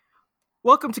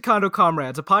Welcome to Kondo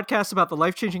Comrades, a podcast about the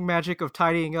life-changing magic of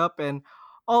tidying up and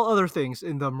all other things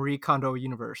in the Marie Kondo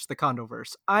universe, the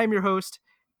Kondoverse. I'm your host,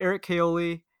 Eric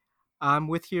Kaoli. I'm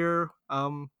here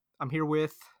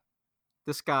with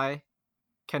this guy,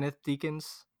 Kenneth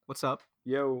Deacons. What's up?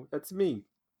 Yo, that's me.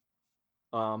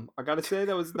 I gotta say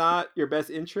that was not your best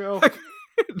intro.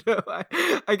 No,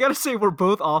 I gotta say we're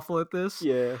both awful at this.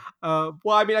 Yeah. Uh,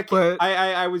 Well, I mean, I can't. but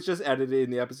I was just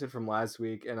editing the episode from last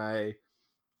week, and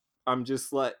I'm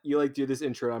just like you do this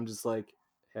intro. I'm just like,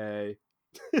 hey.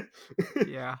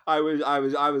 yeah, I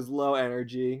was low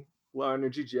energy,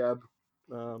 Jeb.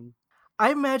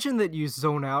 I imagine that you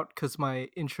zone out because my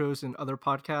intros and other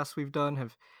podcasts we've done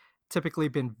have typically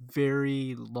been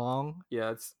very long,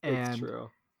 Yeah, it's and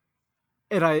true.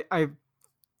 and I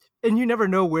and you never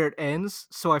know where it ends,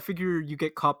 so I figure you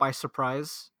get caught by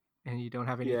surprise and you don't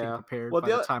have anything prepared by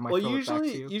the time I throw it back to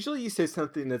you. Usually you say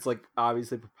something that's like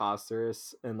obviously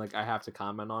preposterous, and like I have to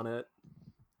comment on it.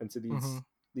 And so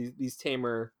these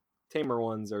tamer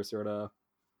ones are sort of,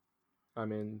 I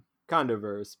mean,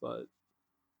 Kondoverse, but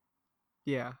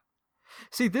Yeah.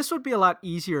 See, this would be a lot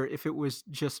easier if it was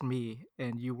just me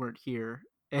and you weren't here,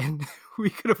 and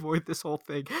we could avoid this whole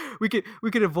thing. We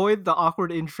could avoid the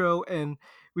awkward intro, and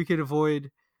we could avoid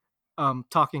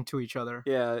talking to each other.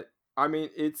 yeah, I mean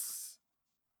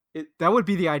That would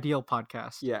be the ideal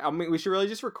podcast. yeah, I mean we should really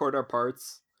just record our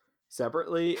parts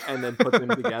separately and then put them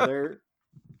together.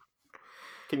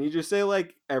 Can you just say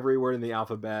like every word in the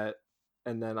alphabet,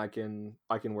 and then I can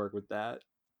work with that.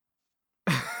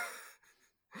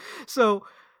 So,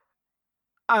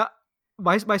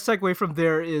 my segue from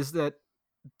there is that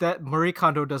Marie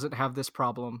Kondo doesn't have this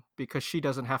problem because she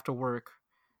doesn't have to work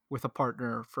with a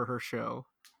partner for her show.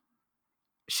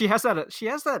 She has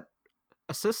that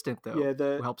assistant though, Yeah,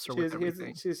 who helps her with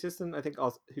everything. she's assistant, I think,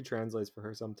 also who translates for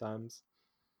her sometimes.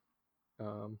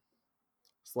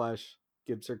 Slash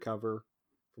gives her cover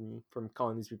from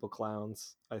calling these people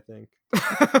clowns, I think.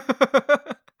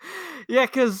 Yeah,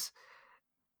 because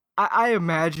I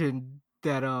imagine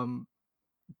that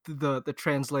the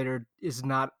translator is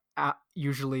not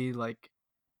usually like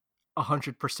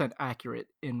 100% accurate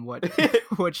in what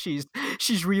what she's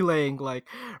relaying. Like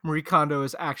Marie Kondo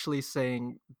is actually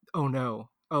saying, "Oh no,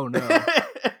 oh no."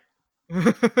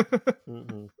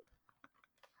 Mm-hmm.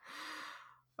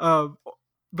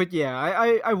 But yeah,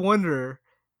 I wonder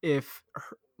if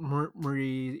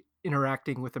Marie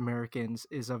interacting with Americans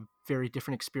is a very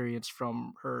different experience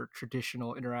from her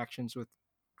traditional interactions with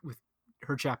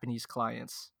her Japanese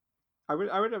clients. I would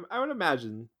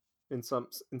imagine in some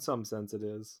sense it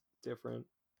is different,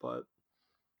 but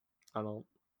I don't.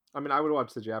 I mean, I would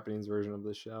watch the Japanese version of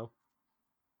this show.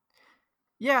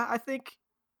 Yeah, I think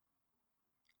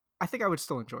I would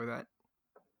still enjoy that.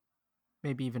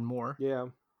 Maybe even more. Yeah.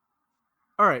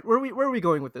 All right, where are we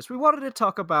going with this? We wanted to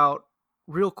talk about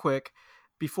real quick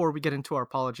before we get into our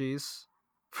apologies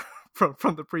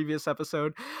from the previous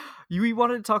episode. We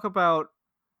wanted to talk about,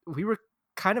 we were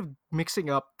kind of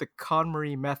mixing up the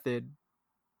KonMari method,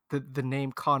 the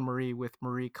name KonMari with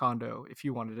Marie Kondo, if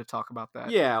you wanted to talk about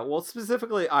that. Yeah, well,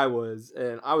 specifically I was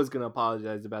going to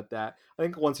apologize about that. I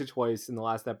think once or twice in the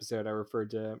last episode I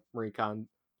referred to Marie Kondo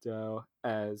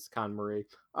as KonMari.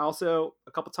 I also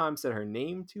a couple times said her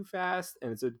name too fast,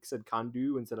 and it said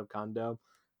Kondo instead of Kondo.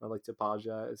 I'd like to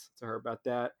apologize to her about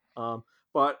that.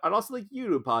 But I'd also like you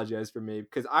to apologize for me,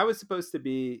 because I was supposed to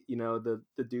be, the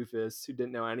doofus who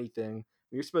didn't know anything.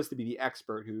 You're supposed to be the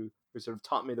expert who sort of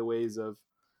taught me the ways of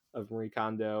Marie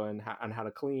Kondo and how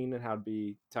to clean and how to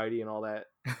be tidy and all that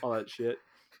shit.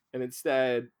 And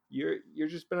instead, you're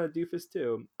just been a doofus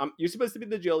too. You're supposed to be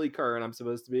the Jolie Kerr, and I'm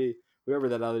supposed to be whoever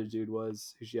that other dude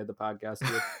was who she had the podcast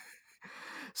with.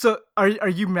 So are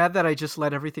you mad that I just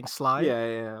let everything slide? Yeah,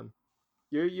 I am.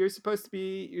 You're supposed to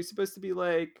be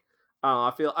like,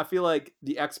 I feel like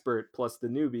the expert plus the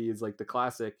newbie is like the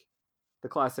classic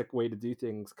way to do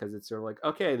things, because it's sort of like,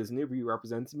 okay, this newbie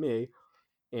represents me,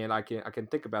 and I can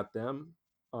think about them.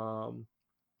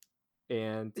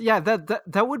 And yeah,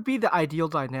 that would be the ideal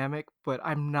dynamic, but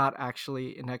I'm not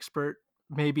actually an expert.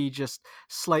 Maybe just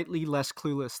slightly less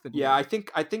clueless than you. I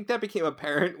think that became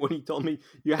apparent when he told me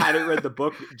you hadn't read the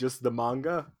book, just the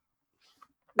manga.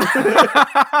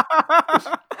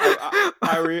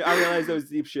 I realized that was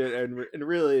deep shit, and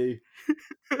really.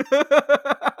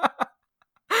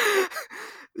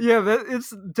 Yeah,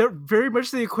 it's very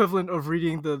much the equivalent of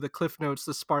reading the Cliff Notes,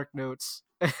 the Spark Notes,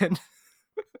 and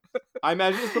I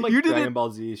imagine it's some like Dragon Ball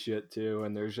Z shit too,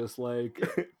 and there's just like.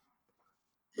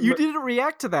 You didn't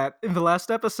react to that in the last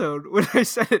episode when I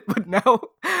said it, but now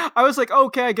I was like, oh,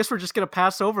 okay, I guess we're just gonna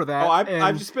pass over that.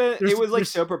 I've just been. It was like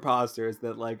so preposterous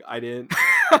that like I didn't.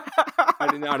 I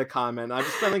didn't know how to comment. I've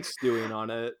just been like stewing on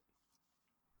it.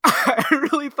 I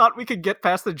really thought we could get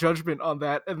past the judgment on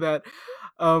that, and that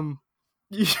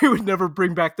you would never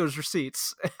bring back those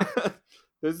receipts.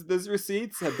 Those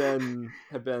receipts have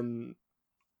been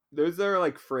those are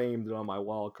like framed on my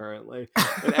wall currently,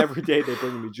 and every day they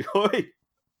bring me joy.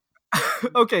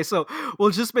 Okay, so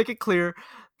we'll just make it clear: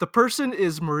 the person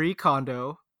is Marie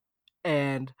Kondo,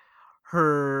 and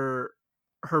her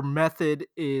method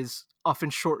is often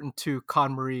shortened to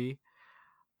KonMari.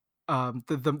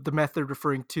 The method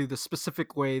referring to the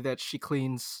specific way that she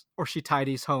cleans or she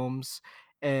tidies homes,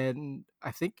 and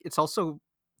I think it's also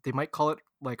they might call it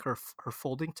like her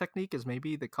folding technique is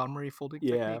maybe the KonMari folding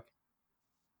Yeah, technique.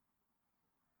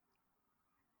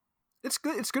 It's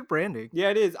good. It's good branding. yeah,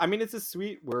 it is. I mean, it's a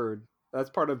sweet word. That's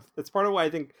part of why I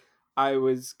think I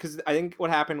was, because I think what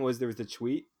happened was there was the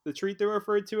tweet that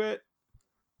referred to it.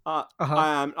 Uh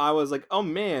huh. I was like, oh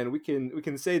man, we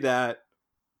can say that,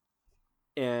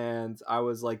 and I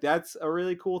was like, that's a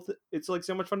really cool. It's like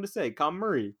so much fun to say,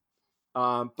 KonMari.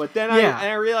 But then Yeah.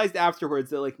 I realized afterwards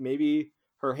that like maybe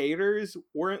her haters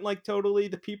weren't like totally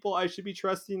the people I should be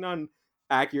trusting on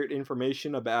accurate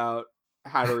information about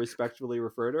how to respectfully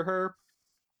refer to her.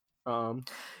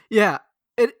 Yeah.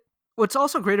 It. What's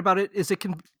also great about it is it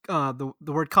can the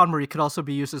word KonMari could also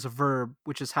be used as a verb,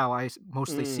 which is how I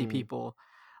mostly see Mm, people.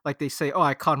 Like they say, "Oh,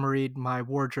 I KonMari'd my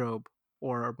wardrobe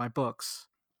or my books."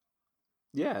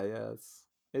 yeah, yeah,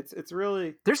 it's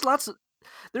really There's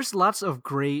lots of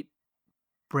great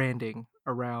branding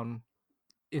around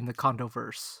in the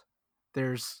Condoverse.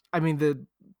 There's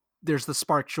the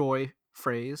spark joy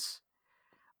phrase.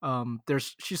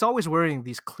 There's she's always wearing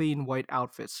these clean white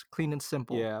outfits, clean and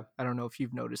simple. yeah, I don't know if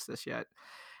you've noticed this yet.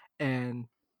 And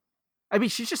I mean,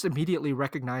 she's just immediately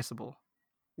recognizable.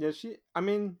 yeah. I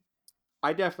mean,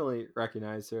 I definitely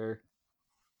recognize her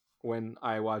when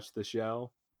I watch the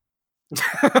show.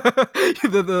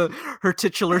 Her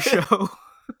titular show.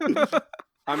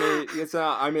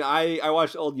 I mean, I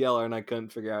watched Old Yeller and I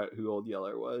couldn't figure out who Old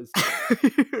Yeller was.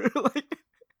 Like,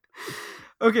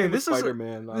 okay, And the Spider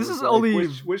Man, I this was is like, only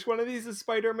which one of these is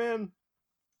Spider Man?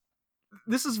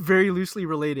 this is very loosely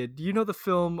related. Do you know the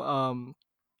film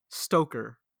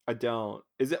Stoker? I don't.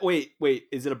 Is it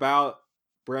Is it about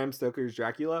Bram Stoker's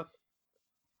Dracula?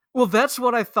 Well, that's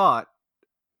what I thought.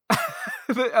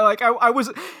 Like I was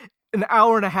an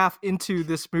hour and a half into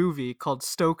this movie called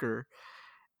Stoker,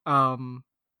 um,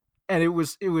 and it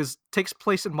was takes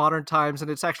place in modern times, and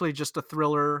it's actually just a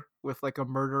thriller with like a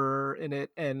murderer in it.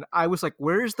 And I was like,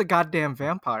 "Where's the goddamn That's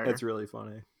vampire?" really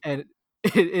funny. And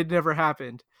it never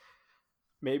happened.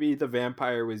 Maybe the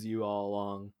vampire was you all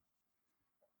along.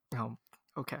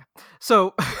 Okay,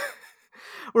 so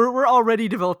we're already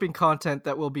developing content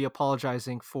that we'll be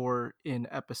apologizing for in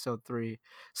episode 3.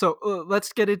 So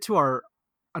let's get into our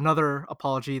another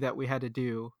apology that we had to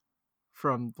do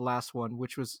from the last one,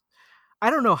 which was I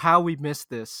don't know how we missed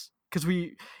this because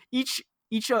we each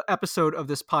episode of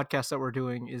this podcast that we're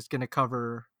doing is going to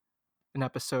cover an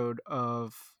episode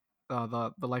of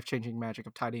the life changing magic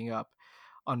of tidying up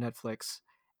on Netflix,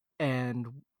 and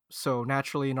so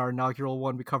naturally in our inaugural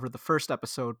one we covered the first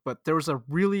episode, but there was a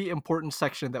really important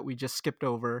section that we just skipped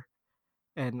over.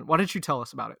 And why don't you tell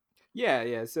us about it? Yeah,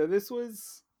 yeah. So this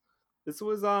was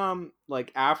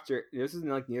like after this is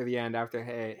like near the end after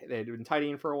hey they had been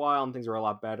tidying for a while and things were a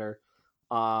lot better.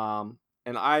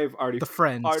 And I've The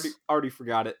friends. already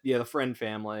forgot it. Yeah, the friend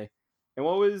family. And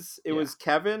what was it Yeah. was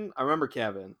Kevin. I remember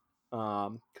Kevin.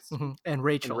 And And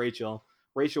Rachel. Rachel.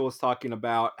 Rachel was talking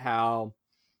about how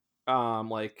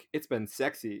like it's been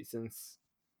sexy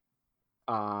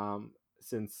um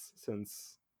since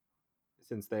since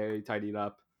since they tidied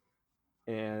up,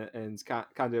 and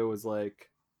Kondo was like,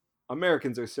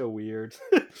 Americans are so weird.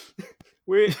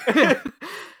 we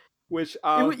which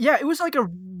Yeah, it was like a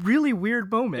really weird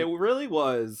it moment. really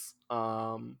was,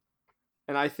 and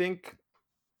I think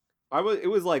I was it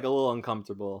was like a little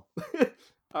uncomfortable.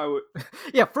 I would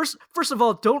Yeah, first of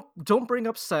all, don't bring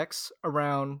up sex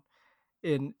around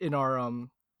in our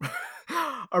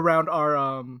around our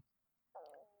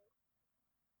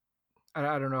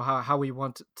I don't know how we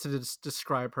want to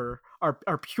describe her,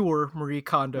 our pure Marie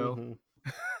Kondo.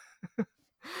 mhm.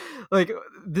 Like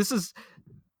this is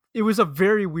it was a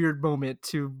very weird moment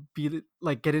to be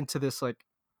like get into this like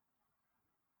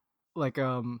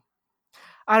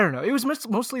I don't know. It was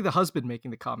mostly the husband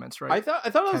making the comments, right? I thought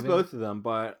it was Kevin. both of them,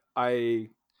 but I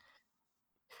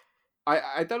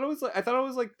thought it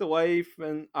was like the wife,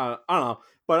 and I don't know,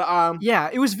 but Yeah,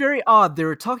 it was very odd. They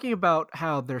were talking about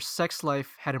how their sex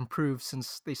life had improved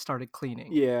since they started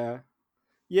cleaning. yeah,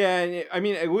 Yeah, and I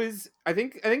mean, it was. I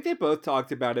think they both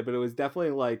talked about it, but it was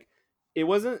definitely like it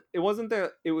wasn't. It wasn't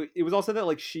that. It was also that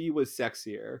like she was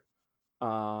sexier.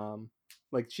 Um,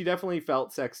 like she definitely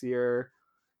felt sexier,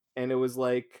 and it was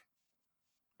like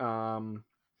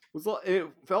it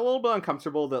felt a little bit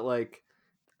uncomfortable that like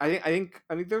I think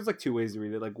there's like two ways to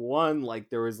read it. Like one, like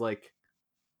there was like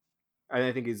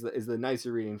I think is the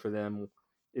nicer reading for them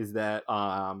is that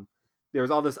there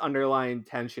was all this underlying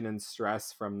tension and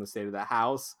stress from the state of the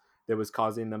house that was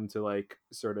causing them to like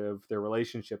sort of their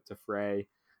relationship to fray,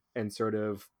 and sort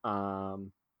of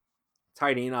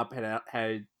tidying up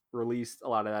had released a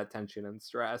lot of that tension and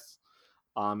stress,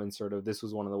 and sort of this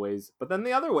was one of the ways. But then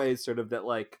the other way is sort of that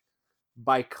like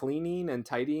by cleaning and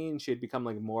tidying she had become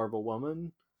like more of a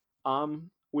woman,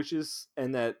 which is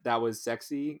and that was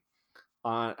sexy,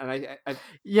 and I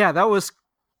Yeah, that was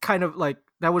kind of like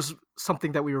that was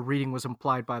something that we were reading was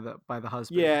implied by the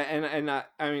husband. yeah, and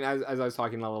I mean, as I was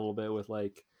talking a little bit with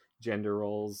like gender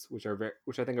roles, which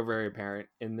I think are very apparent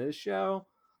in this show,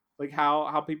 like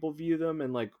how people view them,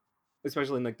 and like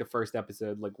especially in like the first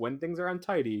episode, like when things are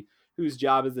untidy, whose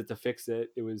job is it to fix it?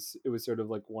 It was sort of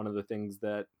like one of the things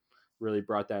that really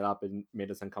brought that up and made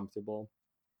us uncomfortable.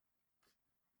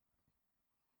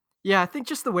 Yeah, I think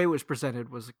just the way it was presented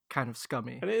was kind of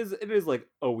scummy. And it is like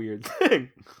a weird thing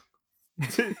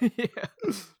to Yeah.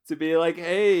 to be like,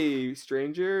 hey,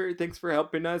 stranger, thanks for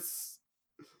helping us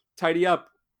tidy up.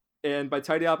 And by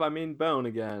tidy up, I mean bone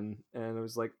again. And it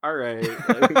was like, all right,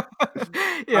 like,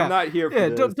 I'm Yeah. not here for Yeah,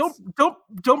 this.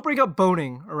 don't bring up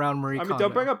boning around Marie I mean,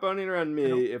 don't bring Kondo. up boning around I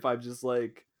don't me if I'm just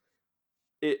like,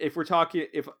 if we're talking,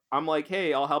 if I'm like,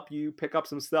 hey, I'll help you pick up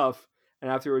some stuff. And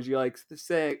afterwards, you're like,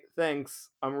 say thanks.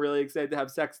 I'm really excited to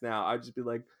have sex now. I'd just be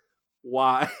like,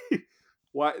 why?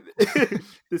 Why?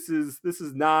 This is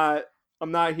not.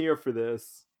 I'm not here for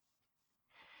this.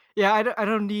 Yeah, I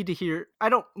don't need to hear I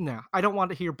don't no, I don't want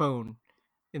to hear bone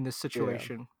in this Yeah.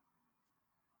 situation.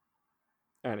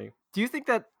 Any. Do you think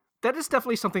that that is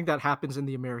definitely something that happens in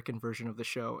the American version of the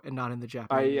show and not in the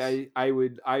Japanese? I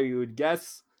would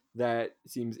guess that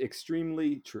seems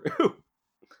extremely true.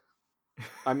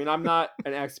 I mean, I'm not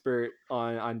an expert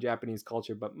on Japanese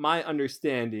culture, but my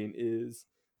understanding is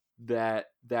that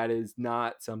that is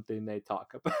not something they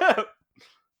talk about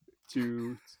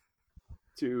to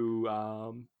to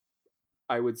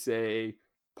I would say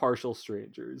partial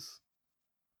strangers.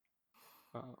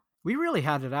 Uh, We really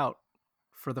had it out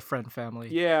for the friend family.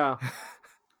 yeah,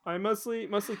 I mostly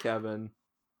Kevin.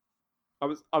 I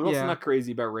was also Yeah. not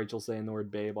crazy about Rachel saying the word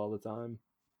babe all the time.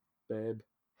 Babe.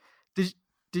 Did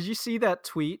did you see that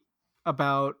tweet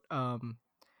about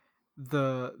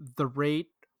the rate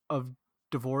of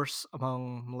divorce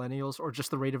among millennials, or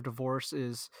just the rate of divorce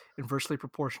is inversely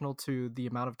proportional to the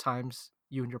amount of times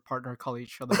you and your partner call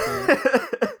each other babe?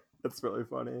 That's really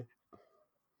funny.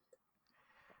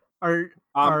 Are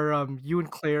Um, you and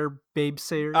Claire babe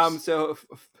sayers? so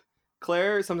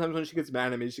Claire sometimes when she gets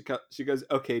mad at me, she goes,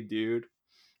 "Okay, dude,"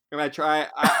 and I try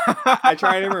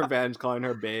to revenge calling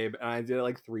her babe, and I did it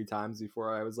like 3 times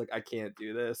before I was like, I can't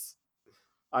do this.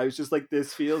 I was just like,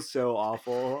 this feels so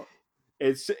awful.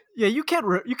 It's Yeah, you can't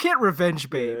revenge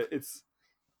babe. yeah,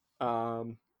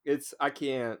 um, it's I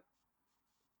can't.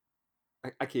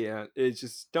 It's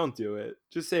just don't do it.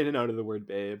 Just say no to the word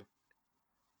babe.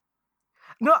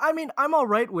 No, I mean I'm all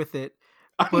right with it,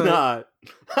 I'm but not.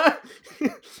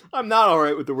 I'm not all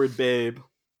right with the word babe.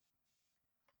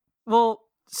 well,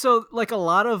 so like a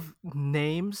lot of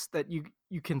names that you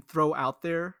can throw out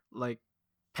there, like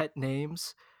pet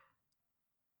names,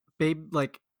 babe,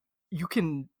 like you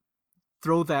can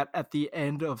throw that at the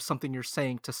end of something you're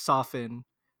saying to soften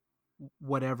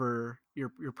whatever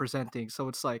you're presenting. So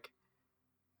it's like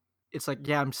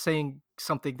yeah, I'm saying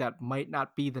something that might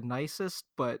not be the nicest,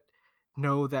 but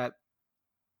know that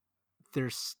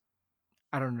there's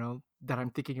I don't know that I'm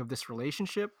thinking of this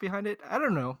relationship behind it. I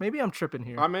don't know. Maybe I'm tripping I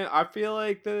here. mean, I feel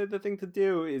like the thing to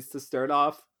do is to start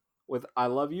off with "I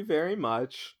love you very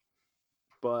much,"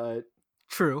 but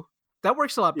True. That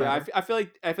works a lot yeah, better. I feel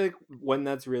like when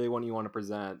that's really what you want to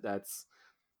present, that's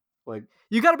like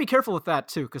You got to be careful with that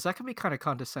too, because that can be kind of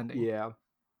condescending. yeah,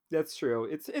 that's true.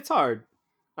 It's hard.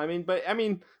 I mean,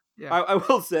 Yeah. I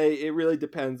will say it really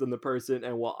depends on the person.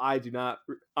 And while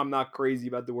I'm not crazy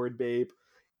about the word babe.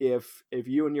 If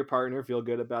you and your partner feel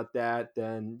good about that,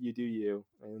 then you do you.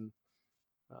 And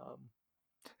um,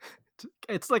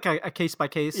 It's like a case by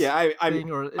case yeah,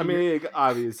 thing, or I mean,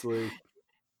 obviously,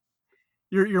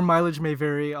 your mileage may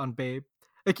vary on babe.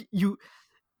 Like you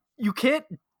can't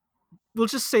we'll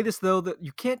just say this though, that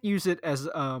you can't use it as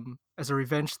a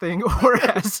revenge thing, or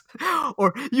as,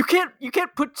 or you can't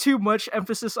put too much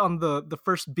emphasis on the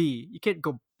first B. You can't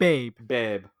go babe.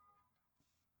 Babe.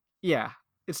 Yeah,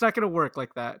 it's not gonna work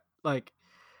like that. Like,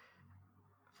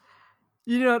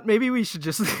 you know what, maybe we should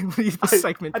just leave the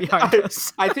segment behind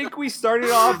us. I think we started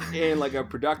off in like a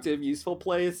productive, useful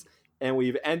place, and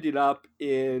we've ended up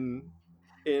in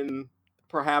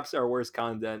perhaps our worst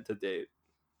content to date.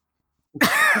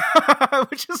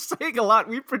 Which is saying a lot.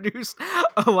 We produced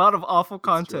a lot of awful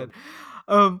content.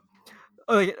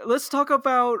 Okay, let's talk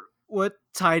about what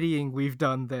tidying we've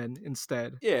done then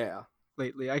instead. Yeah.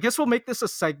 Lately, I guess we'll make this a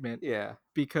segment. Yeah.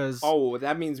 Because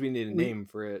that means we need a name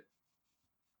for it.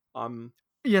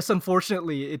 Yes,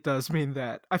 unfortunately, it does mean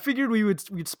that. I figured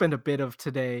we'd spend a bit of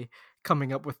today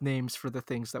coming up with names for the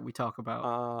things that we talk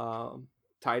about.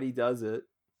 Tidy does it.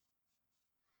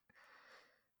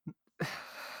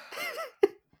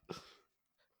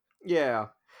 Yeah.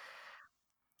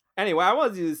 Anyway, I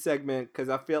want to do this segment because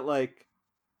I feel like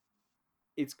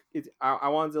it's I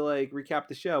wanted to like recap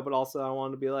the show, but also I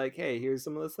wanted to be like, hey, here's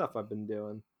some of the stuff I've been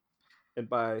doing. And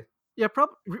probably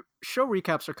show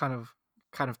recaps are kind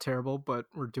of terrible, but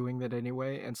we're doing that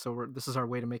anyway, and so this is our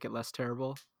way to make it less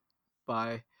terrible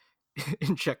by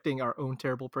injecting our own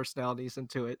terrible personalities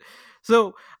into it.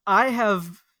 So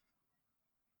I've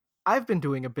been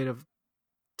doing a bit of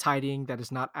tidying that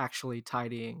is not actually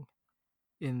tidying,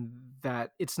 in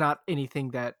that it's not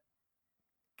anything that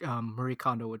Marie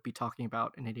Kondo would be talking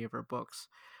about in any of her books.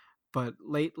 But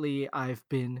lately I've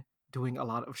been doing a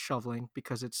lot of shoveling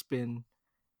because it's been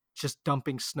just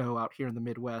dumping snow out here in the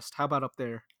Midwest. How about up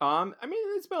there? I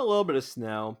mean, it's been a little bit of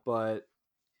snow, but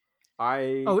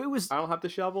I don't have to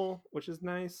shovel, which is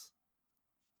nice.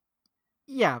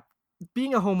 Yeah,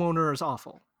 being a homeowner is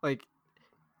awful. Like,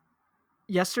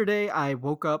 yesterday I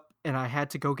woke up and I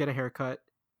had to go get a haircut,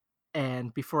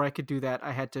 and before I could do that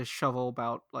I had to shovel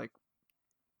about like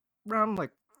around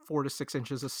like 4 to 6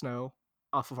 inches of snow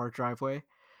off of our driveway,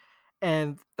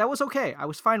 and that was okay. I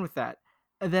was fine with that.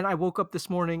 And then I woke up this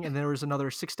morning and there was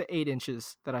another 6 to 8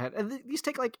 inches that I had. And these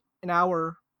take like an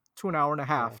hour to an hour and a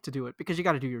half to do it, because you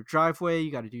got to do your driveway,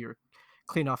 you got to do your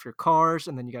clean off your cars,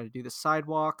 and then you got to do the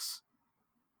sidewalks.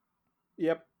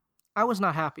 Yep. I was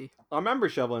not happy. I remember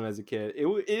shoveling as a kid. It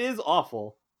is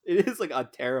awful. It is like a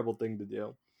terrible thing to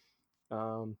do.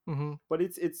 But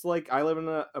it's like I live in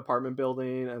an apartment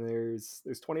building and there's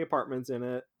 20 apartments in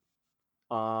it.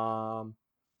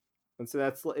 And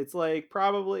so it's like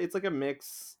probably it's like a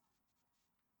mix.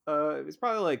 It's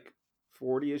probably like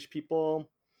 40-ish people.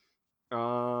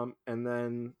 And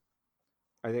then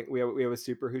I think we have a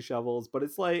super who shovels, but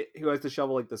it's like who has to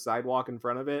shovel like the sidewalk in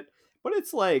front of it. But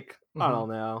it's like I don't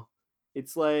know.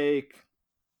 It's like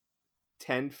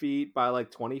 10 feet by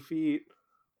like 20 feet.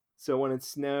 So when it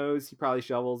snows, he probably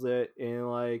shovels it in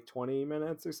like 20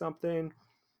 minutes or something.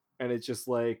 And it's just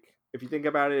like, if you think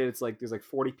about it, it's like there's like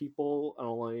 40 people and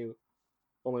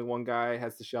only one guy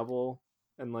has to shovel.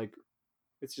 And like,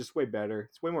 it's just way better.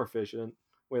 It's way more efficient.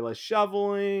 Way less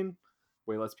shoveling.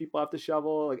 Way less people have to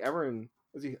shovel. Like everyone,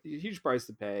 it's a huge price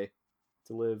to pay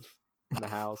to live in the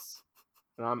house.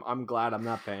 And I'm glad I'm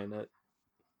not paying it.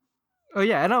 Oh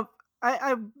yeah, and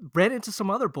I ran into some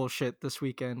other bullshit this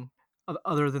weekend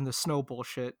other than the snow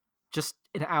bullshit. Just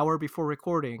an hour before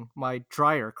recording, my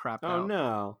dryer crapped out. Oh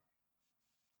no!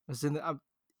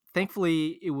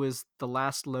 Thankfully, it was the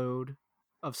last load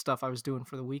of stuff I was doing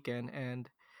for the weekend, and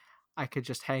I could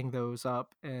just hang those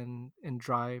up and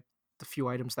dry the few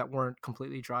items that weren't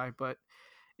completely dry. But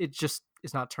it just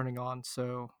is not turning on.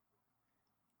 So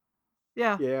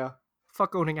yeah.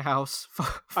 Fuck owning a house.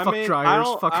 Fuck dryers.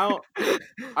 I go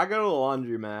to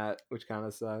the laundromat, which kind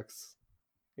of sucks.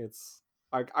 It's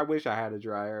I wish I had a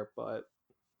dryer, but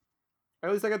at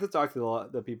least I got to talk to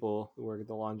the people who work at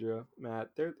the laundromat.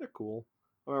 They're cool.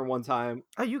 I remember one time.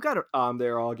 Oh, you got it. They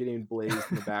were all getting blazed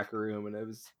in the back room, and it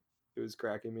was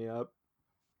cracking me up.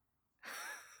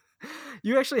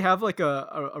 You actually have like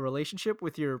a relationship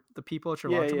with the people at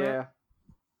your laundromat? Yeah.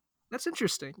 That's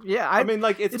interesting. Yeah, I mean,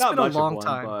 like it's not been much a long of one,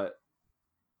 time, but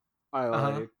I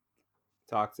like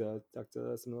talk to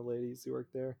some of the ladies who work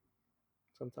there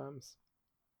sometimes.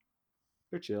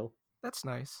 They're chill. That's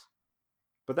nice.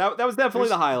 But that was definitely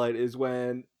the highlight, is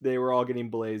when they were all getting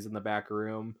blazed in the back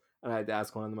room and I had to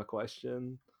ask one of them a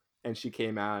question and she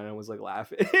came out and was like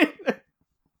laughing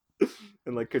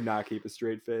and like could not keep a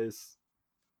straight face.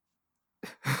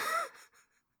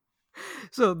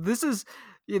 So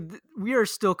we are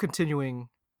still continuing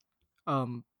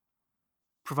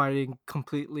providing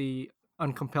completely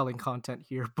uncompelling content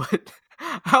here, but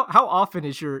how often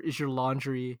is your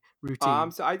laundry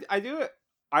routine? So I do it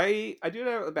I do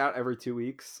that about every 2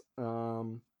 weeks.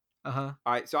 Uh-huh.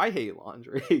 I hate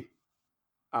laundry.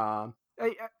 um,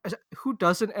 Who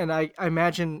doesn't? And I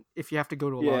imagine if you have to go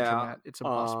to a yeah. laundromat, it's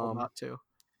impossible Um, not to.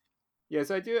 yeah.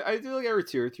 So I do like every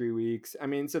 2 or 3 weeks. I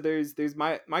mean, so there's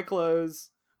my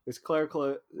clothes. There's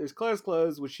Claire's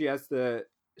clothes, which she has to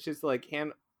like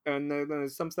hand, and then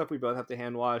there's some stuff we both have to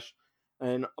hand wash,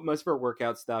 and most of her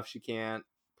workout stuff she can't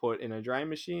put in a drying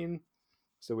machine,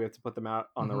 so we have to put them out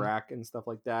on the Mhm. rack and stuff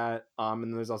like that. And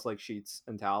then there's also like sheets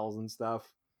and towels and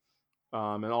stuff.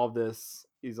 And all of this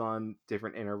is on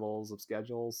different intervals of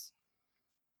schedules.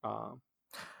 Um,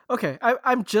 Okay,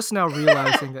 I'm just now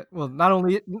realizing that. Well, not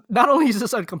only is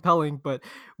this uncompelling, but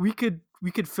we could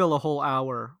fill a whole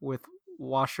hour with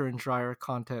washer and dryer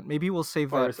content. Maybe we'll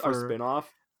save or that our for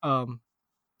spin-off. um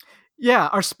yeah,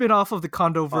 our spin-off of the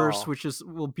Condoverse, Oh, which is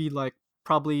will be like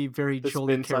probably very the Jolie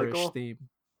spin Carish cycle. theme.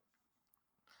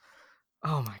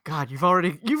 Oh my god,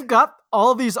 you've got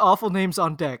all these awful names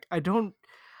on deck. I don't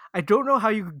know how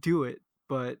you do it,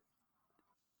 but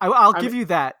I'll I mean, give you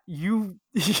that. You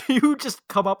you just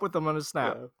come up with them on a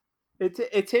snap. yeah.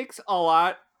 It takes a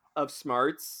lot of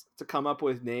smarts to come up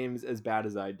with names as bad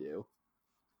as I do.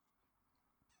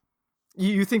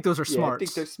 You think those are Yeah, I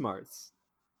think they're smarts? smarts.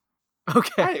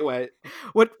 Okay. Anyway,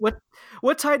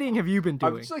 What tidying have you been I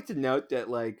would doing? just like to note that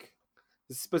like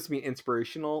this is supposed to be an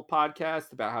inspirational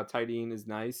podcast about how tidying is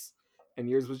nice, and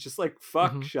yours was just like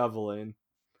fuck Mhm. shoveling.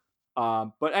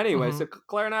 But anyway, so Mhm.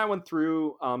 Claire and I went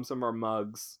through some of our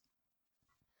mugs,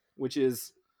 which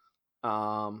is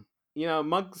um,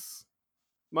 mugs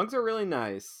are really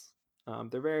nice.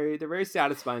 They're very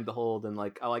satisfying to hold, and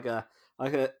like I like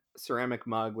a ceramic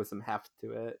mug with some heft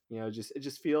to it. It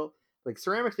just feel like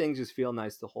ceramic things just feel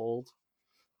nice to hold.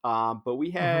 But we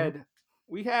Mhm. had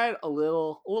we had a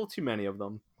little too many of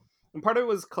them, and part of it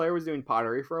was Claire was doing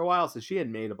pottery for a while, so she had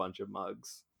made a bunch of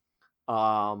mugs.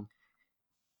 Um,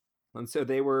 and so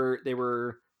they were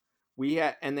we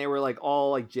had and they were like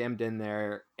all like jammed in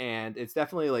there, and it's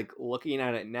definitely like looking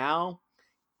at it now,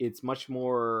 it's much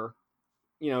more,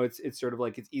 it's sort of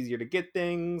like it's easier to get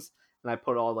things, and I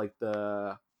put all like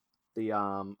I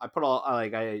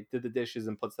did the dishes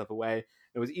and put stuff away.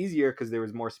 It was easier because there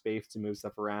was more space to move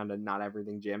stuff around and not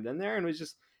everything jammed in there, and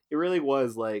it really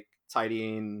was like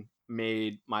tidying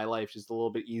made my life just a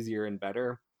little bit easier and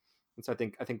better. And so I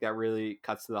think that really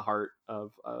cuts to the heart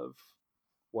of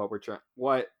what we're trying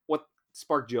what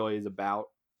Spark Joy is about.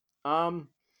 um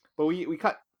but we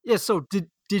cut. Yeah, so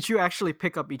did you actually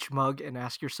pick up each mug and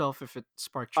ask yourself if it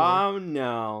sparked joy?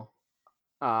 No.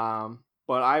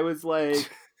 But I was like,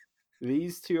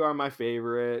 these two are my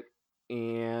favorite,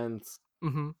 and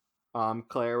Mhm.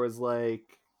 Claire was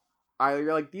like, I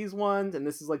like these ones, and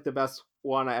this is like the best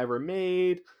one I ever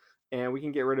made, and we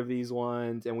can get rid of these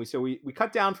ones, and we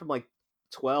cut down from like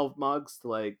 12 mugs to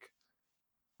like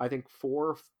I think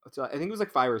four. So I think it was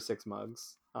like 5 or 6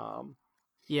 mugs.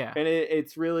 Yeah. And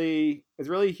it's really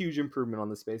a huge improvement on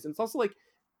the space, and it's also like,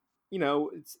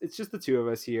 it's just the two of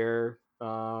us here.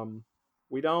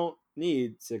 We don't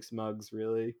need 6 mugs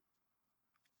really.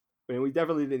 I mean, we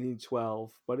definitely didn't need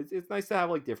 12, but it's nice to have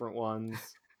like different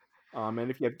ones.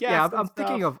 And if you have Yeah, guests I'm and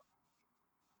thinking stuff, of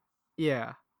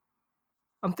yeah.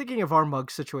 I'm thinking of our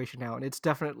mug situation now, and it's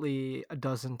definitely a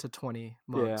dozen to 20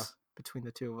 yeah, mugs between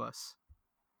the two of us.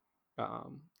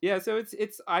 yeah. So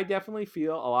it's I definitely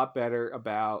feel a lot better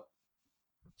about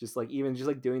just like even just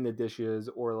like doing the dishes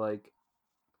or like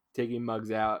taking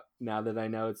mugs out now that I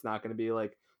know it's not going to be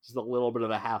like just a little bit of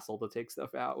a hassle to take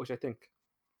stuff out, which I think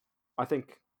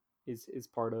is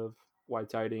part of why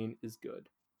tidying is good.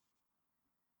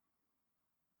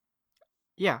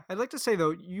 Yeah, I'd like to say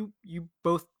though, you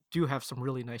both do have some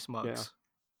really nice Yeah. mugs.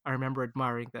 I remember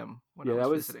admiring them when I Yeah, was that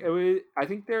was it visiting. was I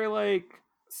think they're like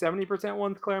 70%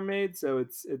 ones Claire made, so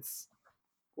it's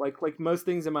like most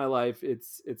things in my life,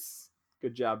 it's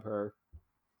good job her.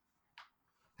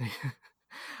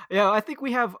 Yeah, I think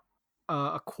we have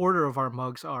a quarter of our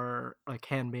mugs are like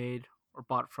handmade or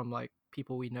bought from like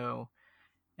people we know,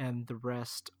 and the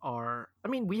rest are. I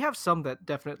mean, we have some that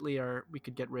definitely are we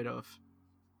could get rid of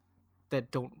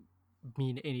that don't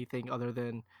mean anything other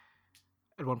than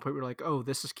at one point we are like, oh,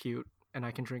 this is cute and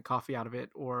I can drink coffee out of it,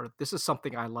 or this is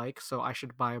something I like, so I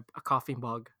should buy a coffee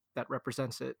mug that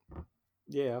represents it.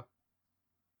 Yeah.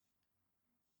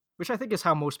 Which I think is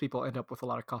how most people end up with a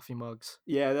lot of coffee mugs.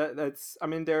 Yeah, that's I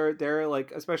mean they're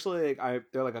like, especially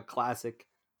like they're like a classic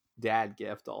dad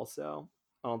gift also.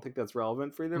 I don't think that's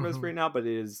relevant for either of us Hmm. right now, but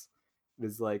it is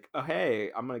like, oh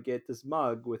hey, I'm gonna get this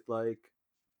mug with like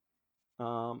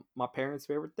my parents'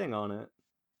 favorite thing on it.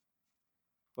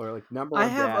 Or like number I one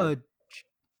have dad.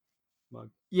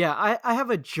 mug. Yeah, I have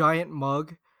a giant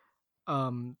mug,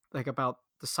 like about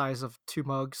the size of 2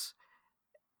 mugs,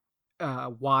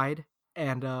 wide,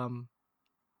 and,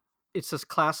 it's this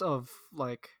class of,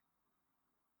 like,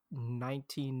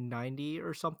 1990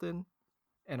 or something,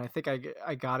 and I think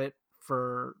I got it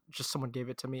for just someone gave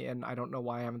it to me, and I don't know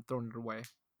why I haven't thrown it away.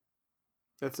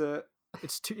 That's a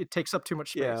It takes up too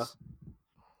much yeah. space.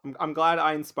 I'm glad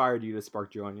I inspired you to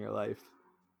spark joy in your life.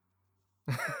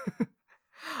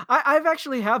 I've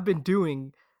actually have been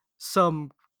doing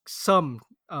some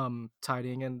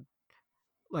tidying, and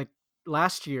like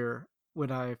last year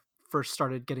when I first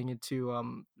started getting into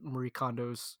Marie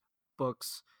Kondo's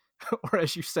books, or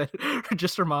as you said,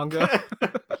 just her manga.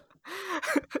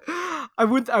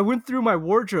 I went through my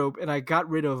wardrobe and I got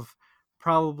rid of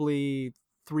probably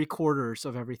 3/4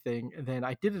 of everything, and then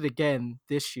I did it again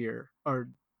this year, or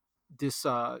this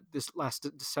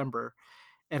last December,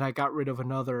 and I got rid of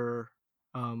another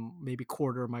maybe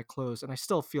quarter of my clothes, and I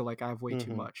still feel like I have way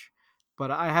too hmm much.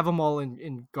 But I have them all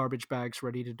in garbage bags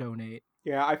ready to donate.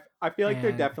 Yeah, I feel like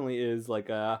there And definitely is like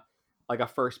a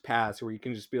first pass where you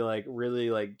can just be like really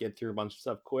like get through a bunch of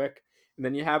stuff quick, and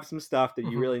then you have some stuff that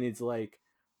you mhm, really need to like.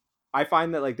 I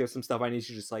find that like there's some stuff I need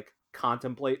to just like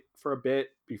contemplate for a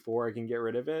bit before I can get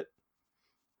rid of it,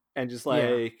 and just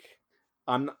yeah, like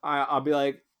I'll be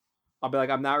like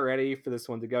I'm not ready for this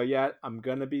one to go yet. I'm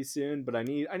gonna be soon, but I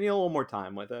need a little more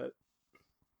time with it.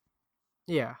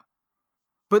 yeah.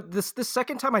 But this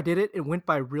second time I did it, it went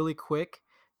by really quick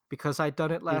because I'd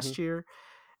done it hmm last year,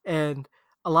 and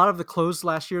a lot of the clothes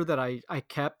last year that I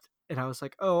kept, and I was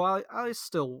like, oh, I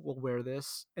still will wear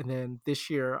this. And then this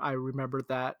year I remembered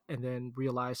that, and then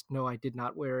realized no, I did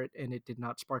not wear it, and it did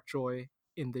not spark joy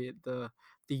in the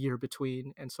year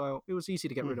between, and so it was easy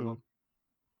to get rid of hmm them.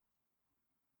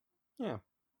 Yeah.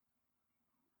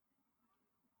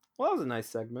 Well, that was a nice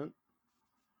segment.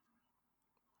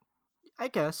 I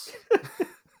guess.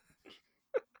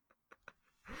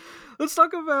 Let's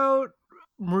talk about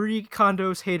Marie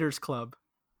Kondo's Haters Club.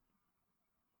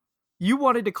 You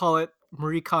wanted to call it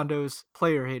Marie Kondo's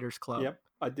Player Haters Club, Yep,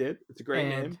 I did. It's a great and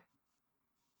name.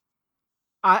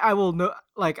 I will know,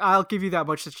 like, I'll give you that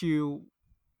much that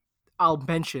I'll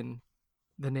mention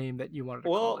the name that you wanted to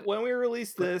call Well, it. when we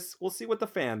release But this, we'll see what the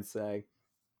fans say.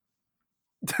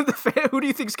 who do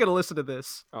you think's gonna listen to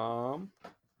this? Um,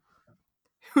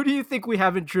 Who do you think we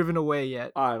haven't driven away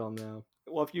yet? I don't know.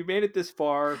 Well, if you made it this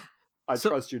far, I So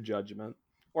trust your judgment,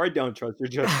 or I don't trust your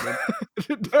judgment.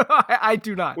 no, I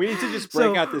do not. We need to just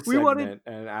break So out this we wanted, segment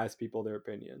and ask people their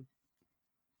opinion.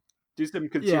 Do some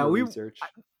yeah, consumer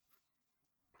research.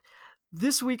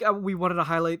 this week we wanted to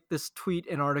highlight this tweet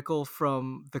and article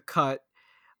from The Cut.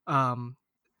 Um,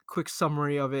 quick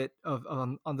summary of it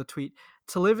on the tweet.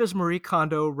 To live as Marie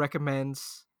Kondo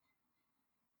recommends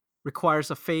requires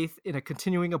a faith in a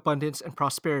continuing abundance and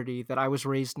prosperity that I was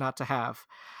raised not to have.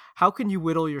 How can you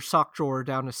whittle your sock drawer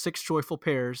down to 6 joyful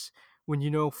pairs when you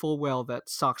know full well that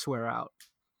socks wear out?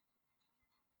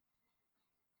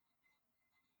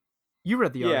 You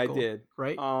read the Yeah, I article, did.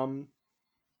 right? Um,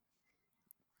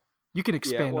 You can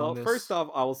yeah. expand on Well, first this. off,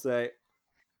 I will say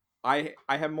I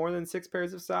have more than 6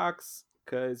 pairs of socks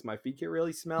because my feet get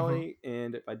really Hmm. smelly,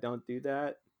 and if I don't do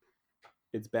that,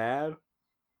 it's bad.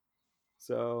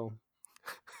 So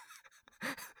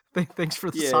Thanks for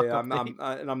the sock yeah, update.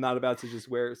 and I'm not about to just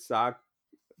wear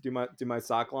do my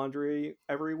sock laundry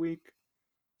every week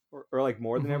or like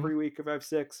more than Hmm. every week if I have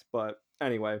six. But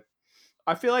anyway,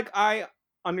 I feel like I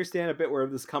understand a bit where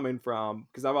this is coming from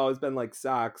because I've always been like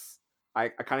socks. I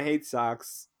kind of hate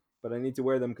socks, but I need to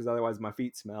wear them because otherwise my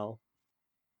feet smell.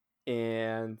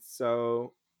 And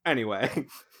so anyway,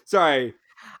 sorry.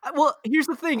 Well, here's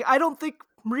the thing. I don't think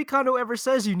Marie Kondo ever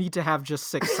says you need to have just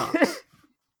 6 socks.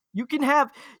 You can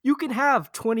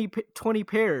have 20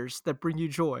 pairs that bring you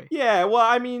joy. Yeah,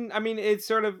 well, it's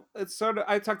sort of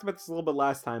I talked about this a little bit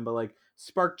last time, but like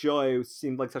Spark Joy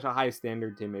seemed like such a high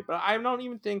standard to me. But I don't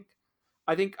even think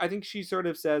I think she sort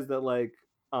of says that like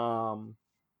um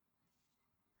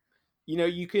you know,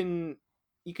 you can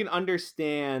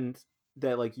understand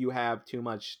that like you have too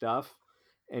much stuff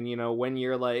and you know when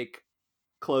your like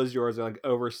clothes drawers are like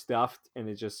overstuffed and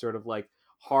it's just sort of like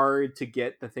hard to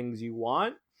get the things you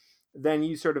want, then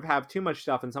you sort of have too much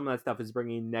stuff and some of that stuff is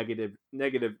bringing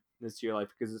negativeness to your life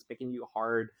because it's making you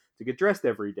hard to get dressed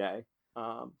every day.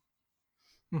 um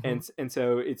Hmm. and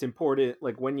so it's important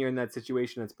like when you're in that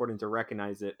situation it's important to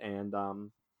recognize it and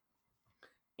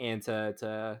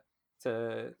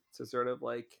to sort of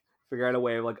like figure out a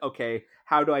way of like okay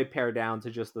how do I pare down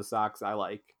to just the socks I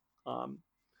like. um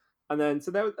and then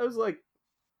so that was like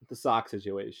the sock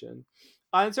situation.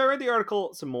 And so I read the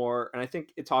article some more, and I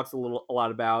think it talks a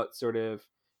lot about sort of.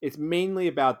 It's mainly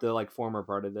about the like former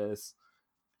part of this,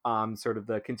 sort of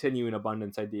the continuing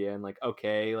abundance idea, and like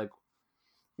okay, like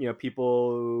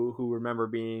people who remember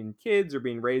being kids or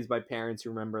being raised by parents who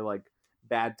remember like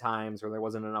bad times where there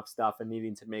wasn't enough stuff and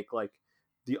needing to make like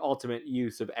the ultimate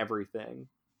use of everything.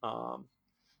 Um,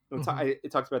 Hmm.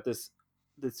 it talks about this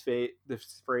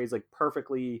phrase like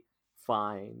perfectly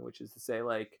fine, which is to say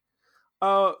like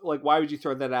oh like why would you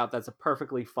throw that out? That's a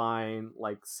perfectly fine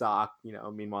like sock.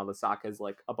 Meanwhile the sock has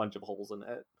like a bunch of holes in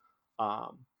it.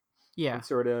 Um, Yeah. and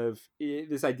sort of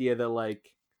this idea that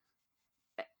like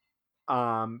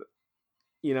um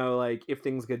like if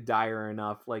things get dire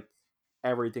enough, like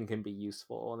everything can be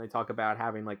useful. And they talk about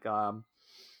having like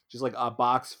just like a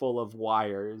box full of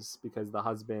wires because the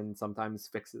husband sometimes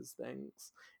fixes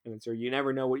things, and so you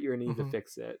never know what you're gonna need to Hmm.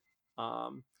 fix it.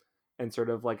 Um, and sort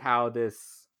of like how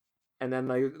this, and then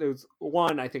like there's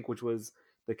one I think which was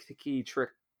the key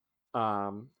trick.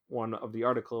 One of the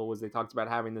article was they talked about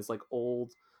having this like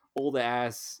old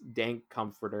ass dank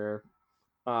comforter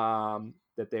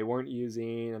that they weren't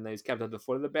using, and they just kept at the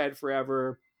foot of the bed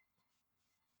forever.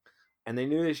 And they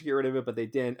knew they should get rid of it, but they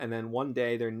didn't. And then one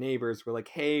day, their neighbors were like,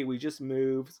 "Hey, we just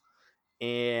moved,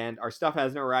 and our stuff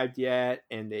hasn't arrived yet,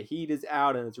 and the heat is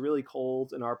out, and it's really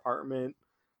cold in our apartment.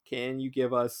 Can you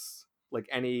give us like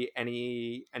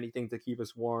anything to keep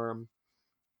us warm?"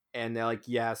 And they're like,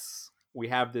 "Yes, we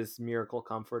have this miracle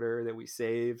comforter that we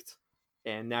saved,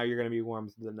 and now you're gonna be warm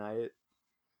through the night."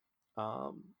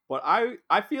 But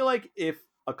I feel like if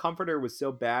a comforter was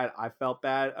so bad, I felt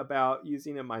bad about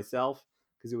using it myself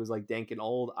because it was like dank and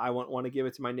old. I wouldn't want to give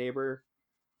it to my neighbor,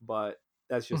 but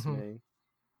that's just Hmm. me.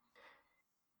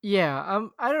 Yeah.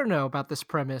 I don't know about this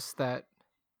premise that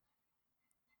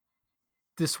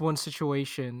this one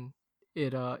situation,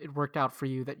 it worked out for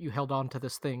you that you held on to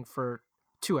this thing for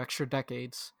 2 extra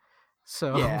decades.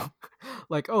 So, Yeah.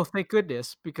 like, oh, thank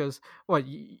goodness, because what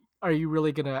are you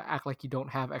really gonna act like you don't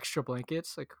have extra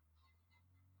blankets? Like,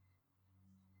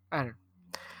 I don't.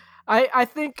 I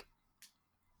think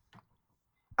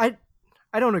I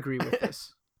I don't agree with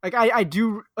this. Like, I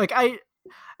do like I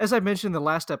as I mentioned in the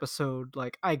last episode,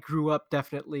 like I grew up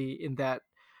definitely in that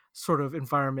sort of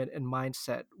environment and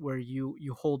mindset where you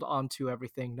hold on to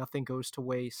everything, nothing goes to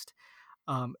waste.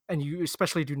 And you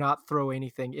especially do not throw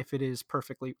anything away if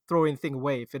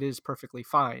it is perfectly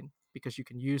fine, because you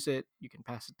can use it, you can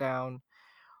pass it down,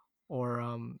 or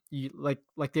you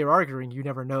like they're arguing, you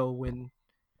never know when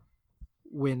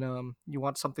you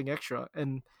want something extra.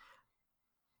 And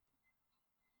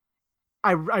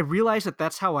I realize that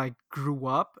that's how I grew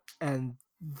up, and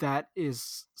that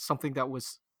is something that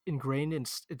was ingrained and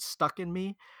it's stuck in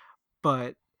me.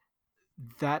 But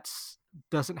that's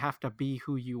doesn't have to be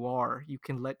who you are. You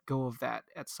can let go of that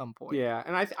at some point. Yeah,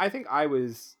 and I think I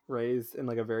was raised in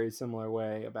like a very similar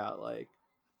way about like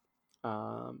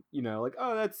like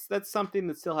oh that's something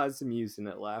that still has some use in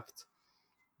it left.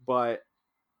 But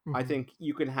I Hmm. think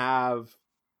you can have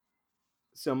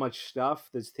so much stuff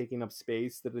that's taking up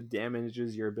space that it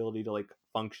damages your ability to like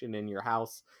function in your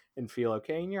house and feel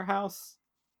okay in your house.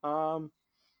 Um,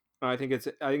 I think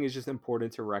it's just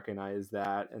important to recognize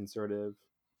that and sort of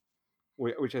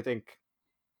which I think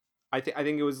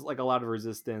it was like a lot of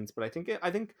resistance, but I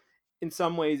think in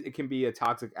some ways it can be a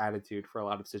toxic attitude for a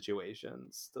lot of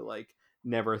situations to like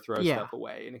never throw Yeah. stuff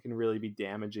away, and it can really be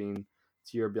damaging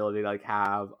to your ability to like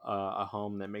have a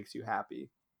home that makes you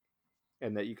happy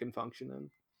and that you can function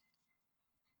in.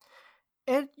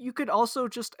 And you could also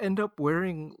just end up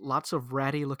wearing lots of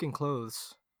ratty looking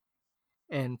clothes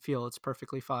and feel it's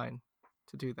perfectly fine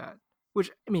to do that.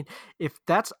 Which, I mean, if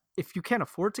you can't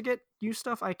afford to get new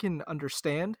stuff, I can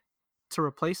understand to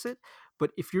replace it.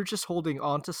 But if you're just holding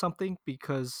on to something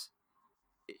because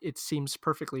it seems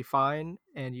perfectly fine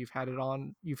and you've had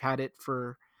it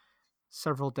for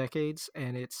several decades,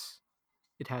 and it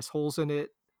has holes in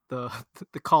it, the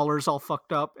the collar's all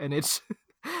fucked up, and it's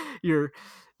you're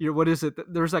what is it?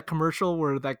 There's that commercial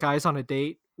where that guy's on a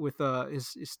date with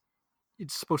his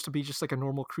it's supposed to be just like a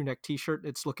normal crew neck t-shirt.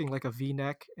 It's looking like a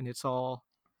V-neck, and it's all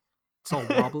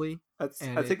wobbly, and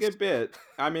That's a it's good bit.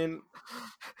 I mean,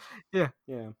 yeah.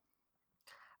 yeah,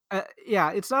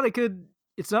 Yeah, it's not a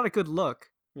good look.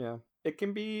 yeah. It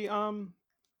can be.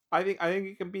 I think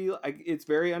it can be like it's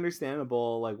very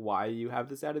understandable like why you have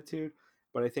this attitude,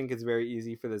 but I think it's very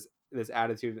easy for this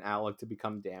attitude and outlook to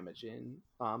become damaging.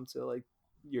 To like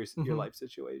your Hmm. life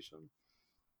situation.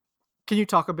 Can you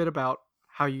talk a bit about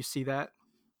how you see that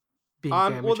being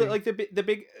Well, damaging? the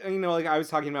big like I was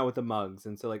talking about with the mugs,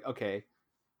 and so like okay,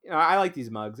 I like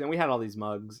these mugs, and we had all these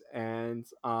mugs, and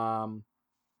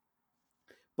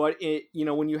but it,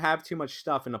 when you have too much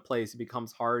stuff in a place, it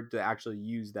becomes hard to actually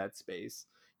use that space.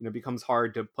 It becomes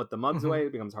hard to put the mugs Hmm. away,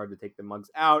 it becomes hard to take the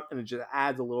mugs out, and it just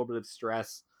adds a little bit of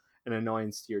stress and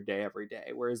annoyance to your day every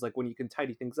day. Whereas like when you can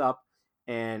tidy things up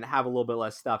and have a little bit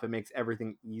less stuff, it makes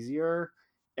everything easier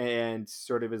and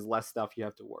sort of is less stuff you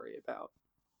have to worry about.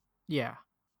 Yeah.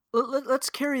 Let's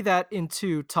carry that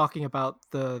into talking about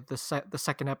the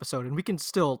second episode, and we can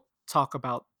still talk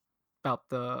about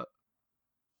the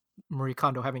Marie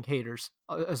Kondo having haters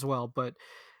as well. But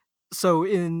so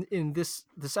in this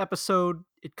episode,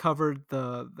 it covered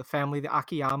the family, the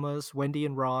Akiyamas, Wendy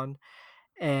and Ron,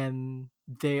 and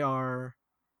they are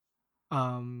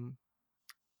um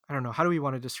I don't know, how do we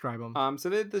want to describe them? So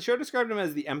the show described them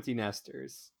as the empty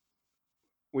nesters,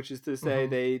 which is to say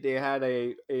Hmm. they had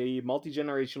a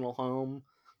multi-generational home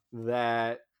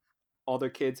that all their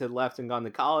kids had left and gone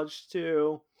to college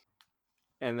to,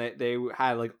 and they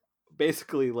had like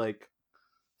basically like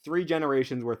three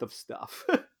generations worth of stuff.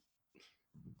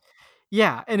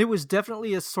 Yeah, and it was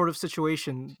definitely a sort of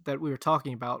situation that we were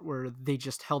talking about where they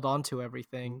just held on to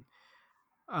everything.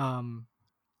 Um,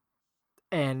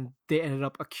 and they ended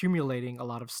up accumulating a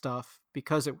lot of stuff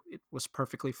because it was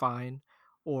perfectly fine,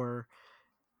 or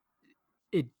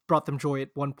it brought them joy at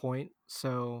one point,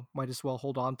 so might as well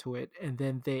hold on to it. And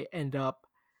then they end up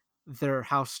their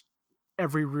house,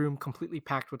 every room completely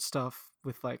packed with stuff,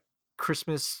 with like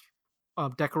Christmas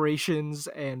decorations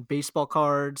and baseball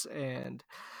cards, and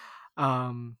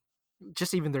um,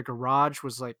 just even their garage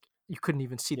was like you couldn't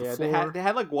even see the Yeah, they floor.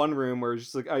 had like one room where it's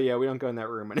just like, oh yeah, we don't go in that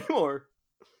room anymore,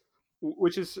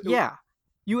 which is Yeah,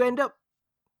 you end up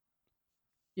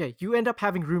you end up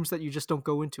having rooms that you just don't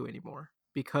go into anymore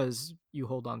because you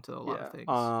hold on to a lot of yeah.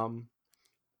 things.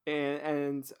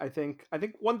 And I think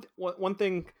one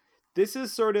thing, this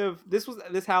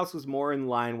house was more in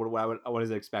line with what I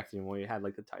was expecting when we had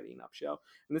like the tidying up show,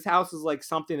 and this house is like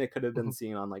something that could have been Mhm,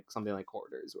 seen on like something like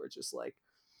Hoarders, where it's just like,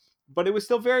 but it was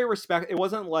still very respect. It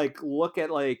wasn't like look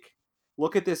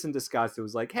at this in disgust. It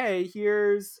was like, hey,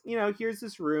 here's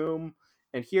this room,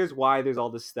 and here's why there's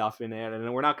all this stuff in it,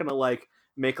 and we're not gonna like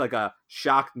make like a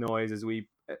shock noise as we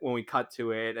when we cut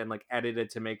to it and like edit it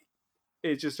to make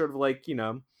it just sort of like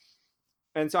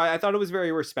and so I thought it was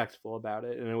very respectful about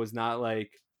it, and it was not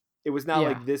like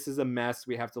yeah. this is a mess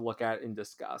we have to look at in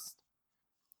disgust.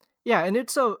 Yeah, and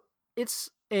it's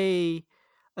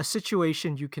a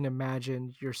situation you can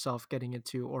imagine yourself getting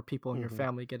into, or people in your Hmm.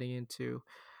 family getting into.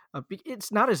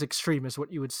 It's not as extreme as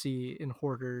what you would see in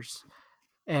Hoarders,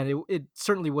 and it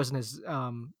certainly wasn't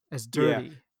as Yeah,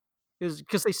 dirty. Is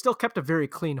because they still kept a very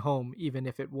clean home, even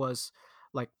if it was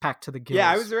like packed to the yeah,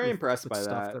 I was gills very impressed with by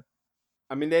stuff that. that.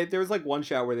 I mean, there was like one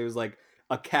shot where there was like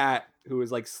a cat who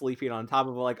was like sleeping on top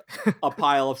of like a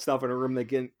pile of stuff in a room they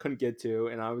couldn't get to,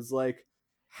 and I was like,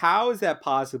 how is that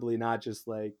possibly not just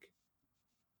like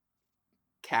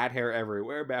cat hair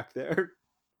everywhere back there?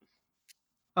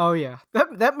 Oh yeah,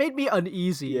 that made me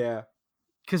uneasy Yeah,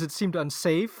 because it seemed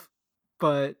unsafe,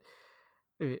 but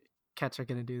eh, cats are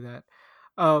gonna do that.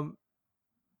 Um,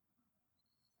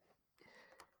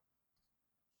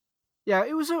 yeah,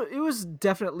 it was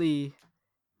definitely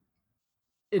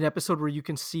an episode where you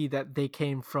can see that they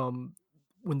came from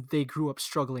when they grew up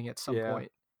struggling at some yeah.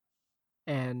 point,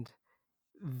 and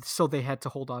so they had to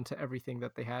hold on to everything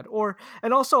that they had. Or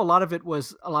and also a lot of it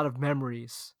was a lot of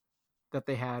memories that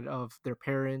they had of their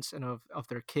parents and of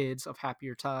their kids, of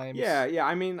happier Yeah, times. yeah.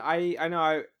 I mean, I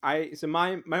know I so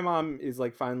my mom is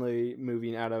like finally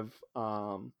moving out of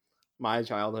my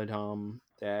childhood home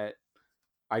that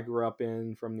I grew up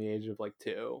in from the age of like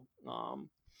 2.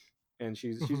 And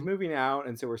she's Hmm. moving out,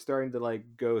 and so we're starting to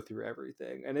like go through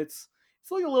everything. And it's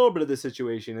like a little bit of the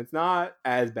situation. It's not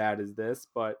as bad as this,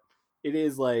 but it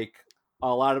is like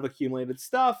a lot of accumulated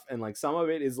stuff, and like some of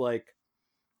it is like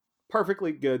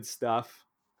perfectly good stuff,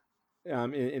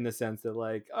 in the sense that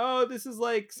like, oh, this is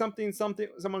like something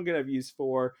someone could have use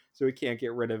for, so we can't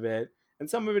get rid of it. And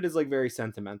some of it is like very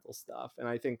sentimental stuff. And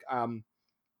I think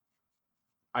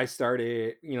I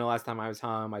started, last time I was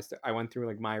home, I went through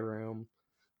like my room,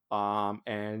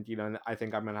 and I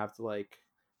think I'm gonna have to like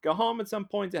go home at some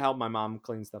point to help my mom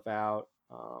clean stuff out,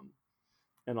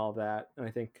 and all that. And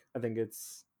I think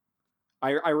it's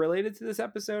I related to this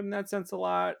episode in that sense a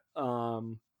lot,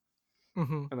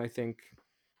 Hmm. and I think,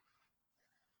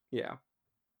 yeah.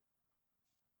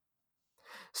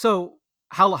 So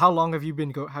how long have you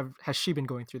been has she been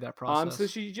going through that So process?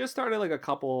 she just started like a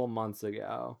couple months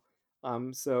ago.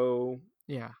 So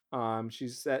Yeah, she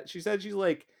said she's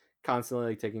like constantly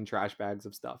like taking trash bags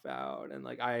of stuff out, and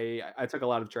like I took a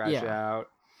lot of trash yeah, out.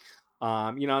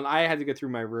 And I had to go through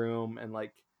my room, and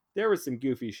like there was some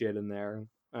goofy shit in there,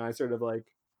 and I sort of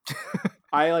like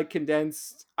I like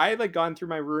condensed. I had like gone through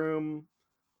my room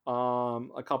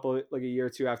a couple like a year or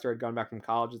two after I'd gone back from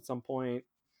college at some point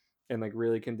and like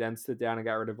really condensed it down and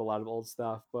got rid of a lot of old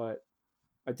stuff. But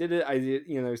I did it. I did.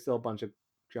 There's still a bunch of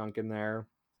junk in there.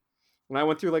 And I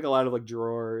went through like a lot of like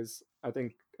drawers. I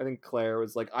think Claire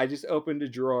was like, I just opened a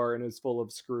drawer and it was full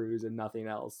of screws and nothing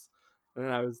else. And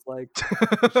then I was like,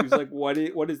 she was like, what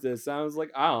is this? And I was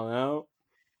like, I don't know.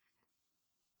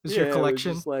 Is your Yeah, it was collection?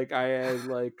 just like I had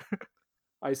like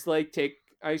I used to like take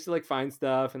I used to like find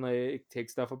stuff and like take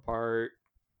stuff apart,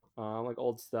 like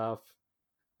old stuff.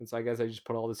 And so I guess I just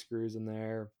put all the screws in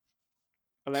there.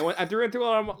 And I threw into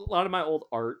a lot of my old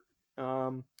art.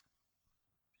 Um,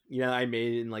 I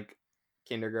made in like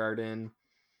kindergarten.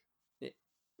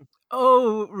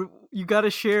 Oh, you got to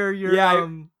share your Yeah,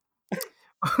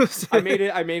 what was I it? made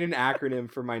it. I made an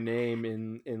acronym for my name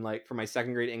in like for my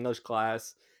second grade English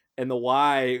class, and the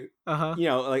Y. Uh-huh.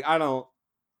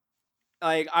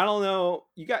 Like I don't know.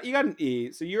 You got an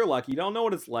E, so you're lucky. You don't know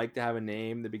what it's like to have a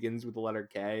name that begins with the letter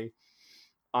K.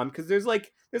 Because there's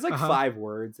like Uh-huh. 5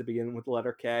 words that begin with the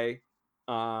letter K.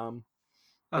 Um,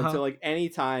 and Uh-huh. so like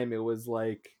anytime it was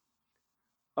like,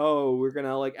 oh, we're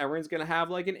gonna like everyone's gonna have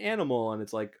like an animal, and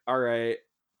it's like, all right,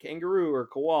 kangaroo or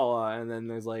koala, and then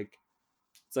there's like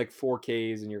it's like 4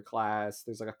 Ks in your class.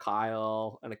 There's like a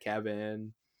Kyle and a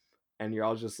Kevin, and you're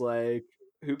all just like,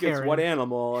 who gets what Karen.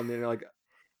 animal? And then you're like,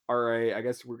 all right, I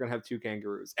guess we're gonna have 2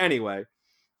 kangaroos. Anyway,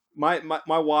 my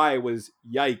Y was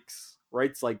yikes,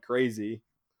 writes like crazy.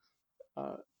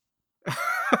 Uh,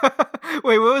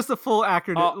 Wait, what was the full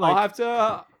acronym? I'll Like, have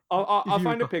to. I'll if you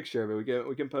find a recall. picture of it.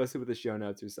 We can post it with the show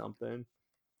notes or something.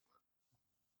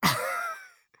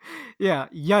 Yeah,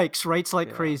 yikes, writes like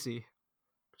Yeah, crazy.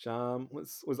 which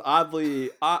was oddly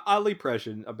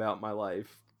prescient about my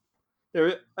life.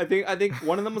 I think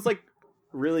one of them was like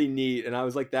really neat, and I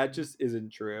was like, that just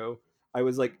isn't true. I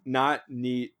was like not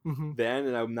neat Hmm. then,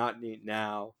 and I'm not neat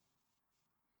now.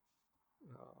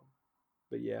 Uh,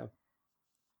 but yeah,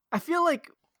 I feel like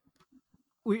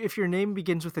if your name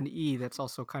begins with an E, that's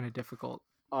also kind of difficult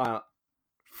uh,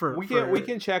 for we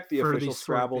can check the official these sort of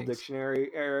Scrabble things. dictionary,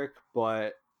 Eric,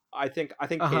 but I think Uh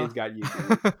K's got you beat.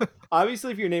 huh.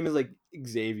 Obviously, if your name is like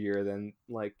Xavier, then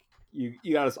like you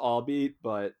got us all beat.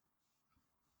 But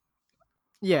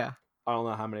Yeah, I don't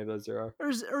know how many of those there are.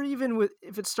 or even with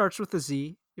if it starts with a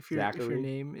Z. If your Zachary,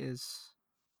 name is,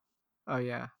 oh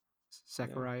yeah, yeah,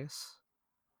 Zacharias.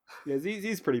 yeah,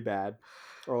 he's pretty bad,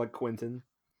 or like Quentin.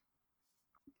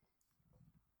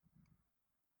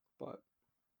 But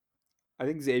I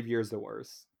think Xavier is the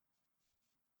worst.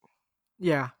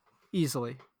 Yeah,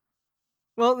 easily.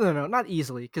 Well, no, not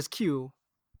easily, because Q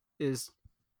is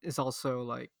is also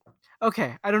like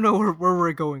okay. I don't know where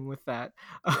we're going with that.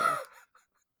 Yeah.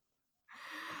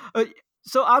 Uh,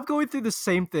 so I'm going through the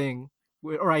same thing,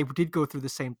 or I did go through the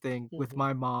same thing with Hmm.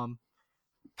 my mom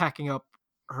packing up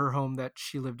her home that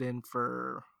she lived in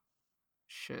for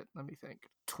shit. Let me think,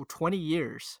 20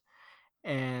 years,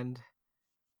 and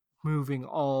moving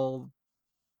all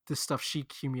the stuff she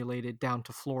accumulated down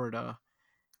to Florida.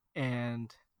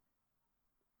 And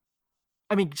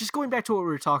I mean, just going back to what we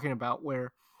were talking about,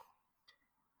 where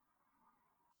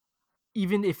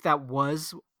even if that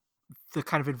was the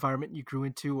kind of environment you grew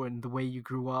into and the way you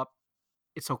grew up,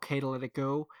 it's okay to let it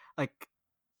go. Like,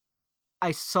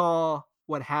 I saw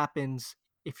what happens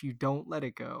if you don't let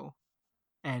it go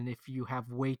and if you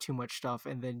have way too much stuff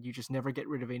and then you just never get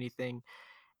rid of anything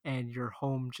and your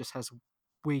home just has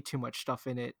way too much stuff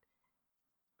in it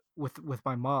with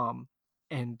my mom,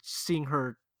 and seeing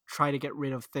her try to get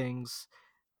rid of things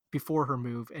before her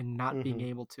move and not being Hmm.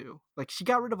 able to. Like, she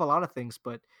got rid of a lot of things,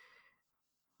 but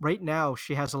right now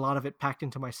she has a lot of it packed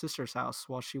into my sister's house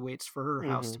while she waits for her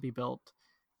house to Hmm. be built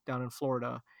down in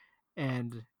Florida.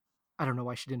 And I don't know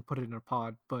why she didn't put it in a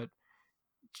pod, but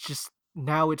just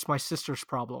now it's my sister's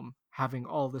problem having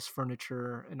all this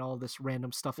furniture and all this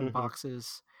random stuff in Hmm.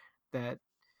 boxes that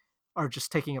are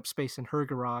just taking up space in her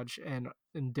garage and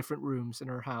in different rooms in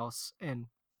her house. And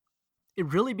it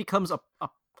really becomes a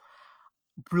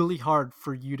really hard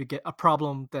for you to get a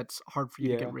problem that's hard for you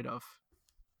to get Yeah. rid of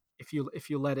if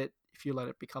you let it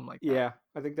become like that. Yeah.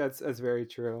 I think that's very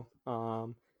true.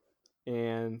 And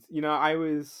I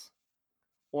was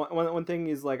one thing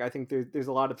is like I think there's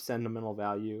a lot of sentimental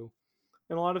value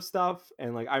in a lot of stuff,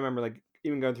 and like I remember like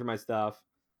even going through my stuff,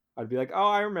 I'd be like, oh,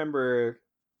 I remember,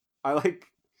 I like,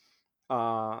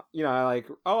 I like,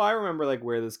 oh, I remember like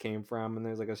where this came from, and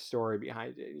there's like a story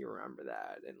behind it, and you remember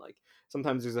that, and like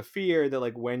sometimes there's a fear that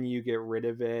like when you get rid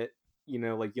of it,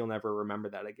 like you'll never remember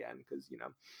that again because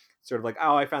sort of like,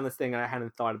 oh, I found this thing and I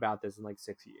hadn't thought about this in like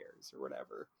 6 years or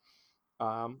whatever.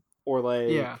 or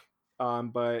Yeah.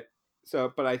 like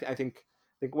but I think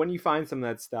when you find some of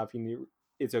that stuff,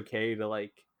 it's okay to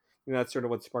like, that's sort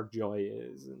of what spark joy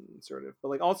is, and sort of, but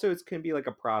like also it can be like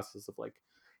a process of like,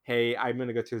 hey, I'm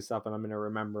gonna go through stuff and I'm gonna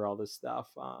remember all this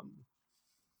stuff,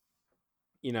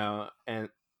 you know and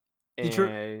Did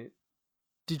your and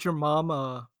did your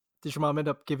mom did your mom end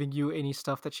up giving you any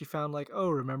stuff that she found like, "Oh,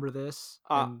 remember this?"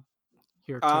 uh And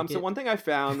here, take so it? one thing I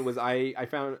found was I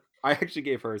actually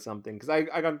gave her something because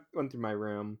I went through my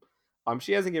room.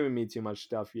 She hasn't given me too much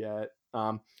stuff yet.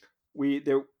 We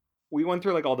there we went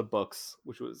through like all the books,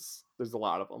 which was, there's a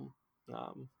lot of them.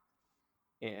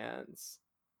 And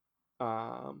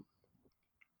um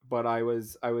but I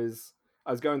was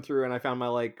going through and I found my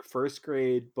like first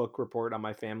grade book report on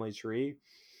my family tree,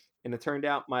 and it turned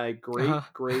out my Uh-huh.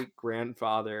 great great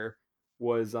grandfather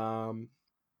was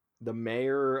the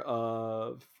mayor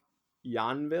of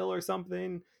Yonville or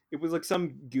something. It was like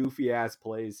some goofy ass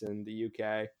place in the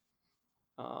UK.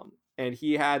 And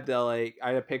he had the like, I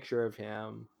had a picture of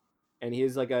him, and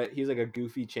he's like a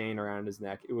goofy chain around his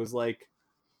neck. It was like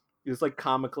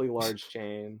comically large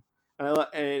chain, and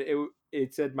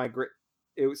it said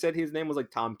it said his name was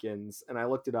like Tompkins, and I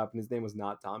looked it up, and his name was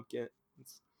not Tompkins.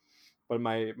 But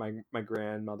my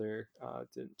grandmother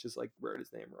didn't just like wrote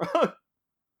his name wrong.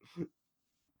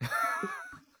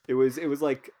 It was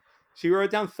like she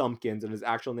wrote down Thumpkins, and his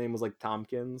actual name was like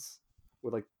Tompkins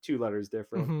with like two letters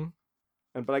different. Mhm.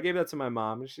 And but I gave that to my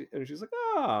mom, and she's like,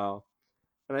 oh.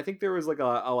 And I think there was like a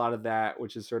lot of that,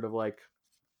 which is sort of like,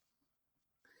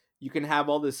 you can have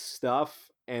all this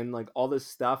stuff, and like all this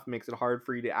stuff makes it hard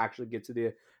for you to actually get to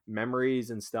the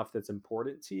memories and stuff that's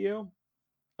important to you.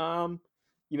 Um,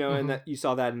 and Mhm. that you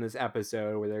saw that in this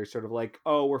episode where they're sort of like,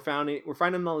 oh, we're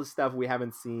finding all this stuff we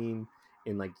haven't seen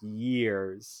in like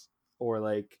years, or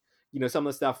like, some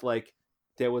of the stuff like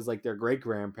that was like their great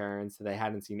grandparents that they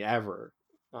hadn't seen ever.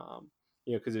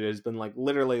 Because it has been like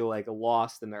literally like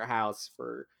lost in their house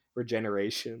for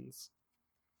generations.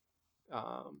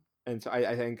 And so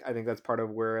I think that's part of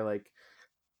where like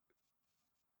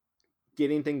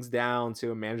getting things down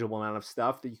to a manageable amount of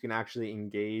stuff that you can actually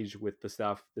engage with the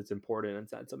stuff that's important and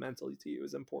sentimentally to you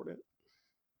is important.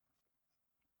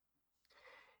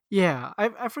 Yeah,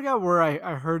 I forgot where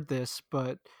I heard this,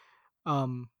 but,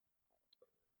 um,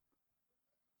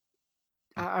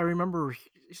 I remember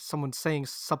someone saying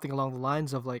something along the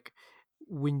lines of, like,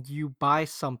 when you buy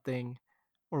something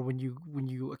or when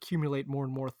you accumulate more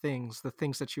and more things, the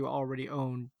things that you already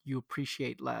own, you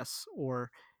appreciate less,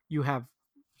 or you have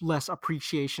less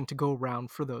appreciation to go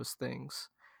around for those things.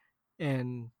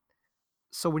 And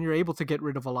so when you're able to get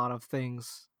rid of a lot of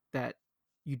things that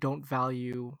you don't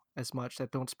value as much,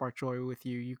 that don't spark joy with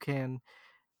you, you can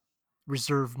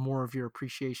reserve more of your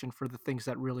appreciation for the things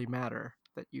that really matter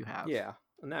that you have. Yeah,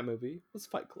 and that movie was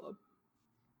Fight Club.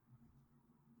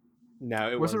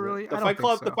 No, it Was it wasn't. really? The I don't Fight think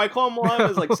Club, the so. Fight Club one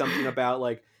was like something about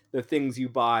like the things you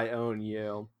buy own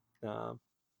you. Um,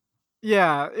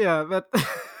 Yeah, yeah, that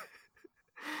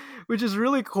which is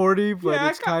really corny, but yeah,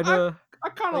 it's kinda I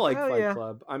kind of like, like "Oh, Fight yeah."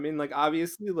 Club. I mean, like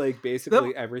obviously, like The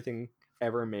basically everything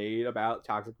ever made about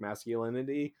toxic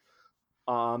masculinity,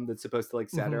 that's supposed to like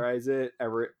Mhm, satirize it.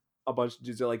 A bunch of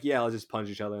dudes are like, yeah, let's just punch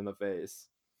each other in the face.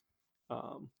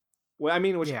 Um, well, I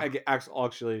mean, which yeah.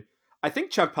 actually, I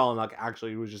think Chuck Palahniuk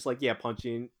actually was just like, yeah,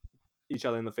 punching each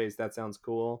other in the face. That sounds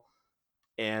cool.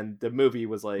 And the movie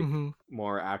was like Mhm.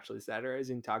 more actually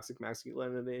satirizing toxic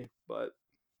masculinity, but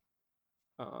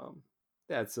um,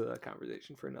 that's a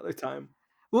conversation for another time.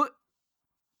 Well,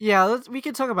 yeah, we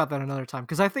can talk about that another time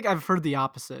because I think I've heard the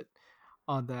opposite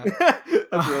on that.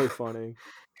 That's Uh, really funny.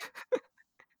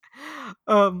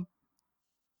 um,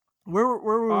 where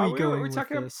were we We're going with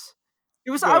talking. this?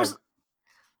 It was Go I ahead. was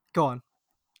Go on.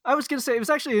 I was gonna say it was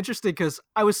actually interesting because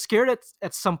I was scared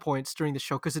at some points during the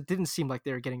show because it didn't seem like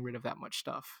they were getting rid of that much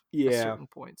stuff at Yeah, certain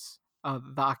points. The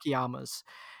Akiyamas,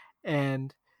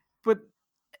 and but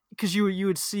because you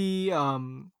would see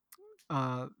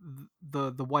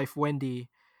the wife Wendy,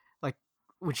 like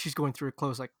when she's going through her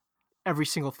clothes, like every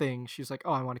single thing she's like,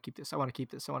 oh, I want to keep this, I want to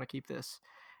keep this, I want to keep this.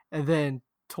 And then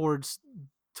towards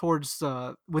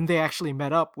when they actually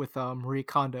met up with Marie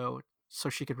Kondo so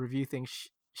she could review things,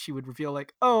 she would reveal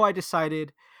like, oh, I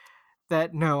decided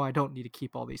that no, I don't need to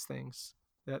keep all these things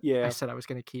that I yeah, said I was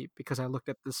going to keep because I looked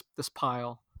at this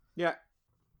pile. yeah.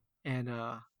 And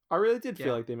I really did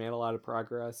feel yeah. like they made a lot of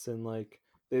progress, and like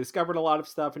they discovered a lot of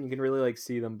stuff, and you can really like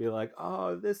see them be like,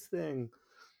 oh, this thing.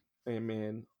 I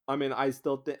mean, I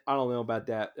still think, I don't know about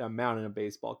that. Mountain of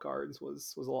baseball cards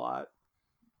was a lot.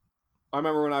 I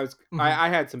remember when Hmm. I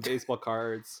had some baseball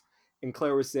cards, and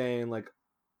Claire was saying like,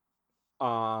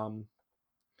 um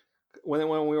when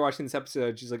we were watching this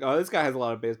episode, she's like, "Oh, this guy has a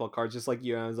lot of baseball cards, just like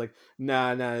you." And I was like,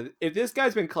 "Nah, nah. If this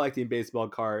guy's been collecting baseball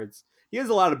cards, he has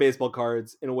a lot of baseball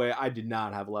cards in a way I did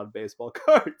not have a lot of baseball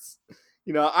cards.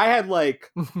 I had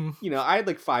like, Mhm,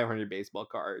 500 baseball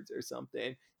cards or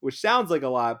something, which sounds like a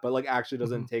lot, but like actually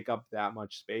doesn't mhm, take up that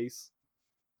much space.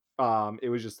 It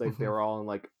was just like they mhm. were all in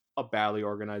like a badly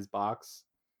organized box,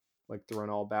 like thrown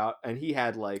all about, and he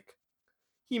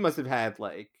must have had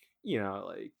like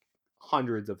like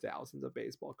hundreds of thousands of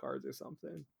baseball cards or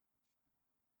something.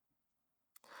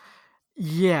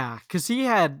 Yeah, because he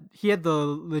had the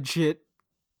legit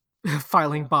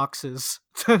filing Yeah, boxes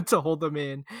to hold them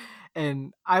in,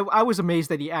 and I was amazed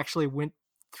that he actually went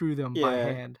through them by yeah.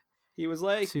 hand He was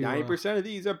like to 90% of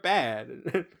these are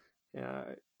bad.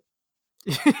 Yeah,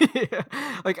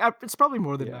 yeah, like it's probably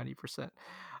more than yeah, 90%.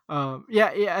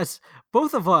 Yeah, yes,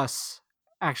 both of us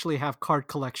actually have card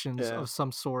collections yeah. of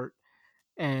some sort,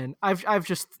 and I've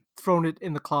just thrown it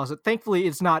in the closet. Thankfully,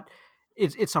 it's not.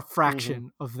 It's a Hmm.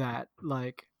 fraction of that.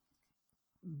 Like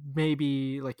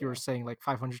maybe like you were Yeah, saying, like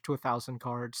 500 to 1,000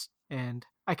 cards, and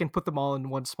I can put them all in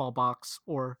one small box,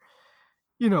 or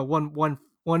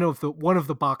one of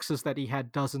the boxes that he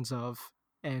had dozens of,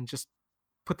 and just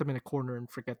put them in a corner and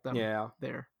forget them yeah,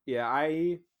 there.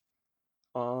 yeah.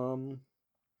 Um,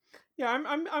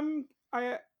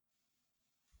 yeah.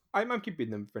 I'm keeping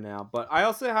them for now, but I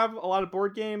also have a lot of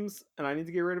board games, and I need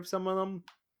to get rid of some of them.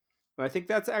 And I think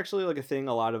that's actually like a thing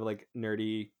a lot of like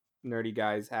nerdy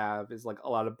guys have is like a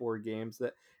lot of board games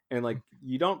that and like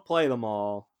you don't play them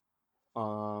all.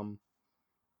 Um,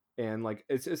 and like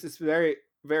it's very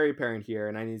very apparent here,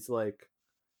 and I need to like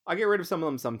I get rid of some of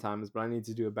them sometimes, but I need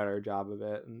to do a better job of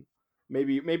it, and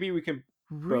maybe we can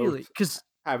Really? both Because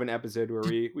have an episode where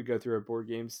did we go through our board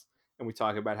games and we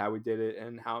talk about how we did it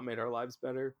and how it made our lives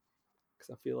better.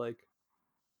 Because I feel like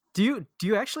do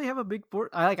you actually have a big board?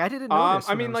 I didn't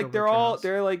notice I when I mean was like over at your house.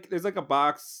 they're like there's like a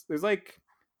box there's like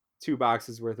two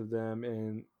boxes worth of them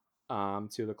in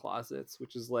two of the closets,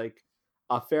 which is like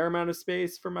a fair amount of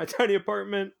space for my tiny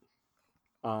apartment.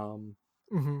 Um,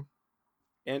 Hmm.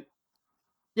 and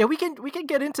Yeah, we can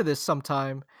get into this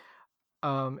sometime,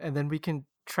 and then we can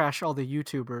trash all the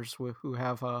YouTubers who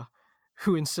have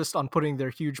who insist on putting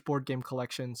their huge board game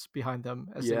collections behind them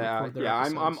as they yeah, record their yeah,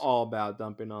 I'm episodes. all about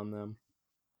dumping on them.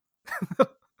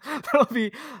 that'll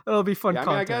be that'll be fun Yeah, I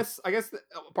mean, content. I guess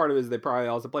part of it is they probably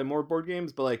also play more board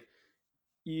games, but like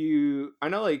I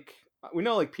know like we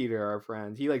know like Peter, our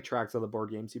friend, he like tracks all the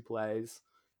board games he plays,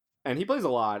 and he plays a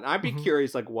lot. And I'd be Hmm.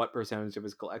 curious like what percentage of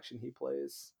his collection he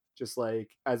plays, just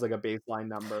like as like a baseline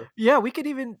number. Yeah,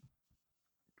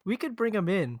 we could bring him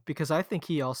in because I think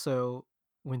he also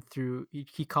went through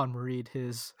he con Maried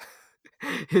his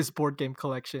his board game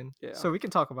collection. Yeah, So we can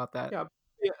talk about that. yeah,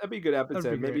 yeah, that'd be a good That'd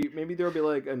be episode. great. Maybe there'll be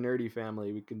like a nerdy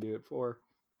family we can do it for.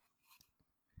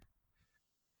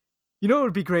 You know, it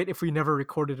would be great if we never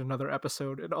recorded another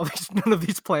episode and all these none of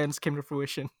these plans came to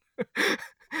fruition.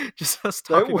 Just us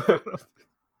That talking would. about them.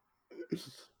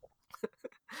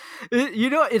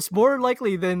 It's more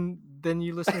likely than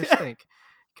you listeners think,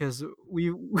 because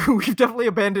we've definitely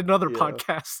abandoned other Yeah,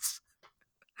 podcasts.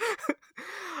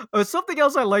 Something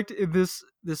else I liked in this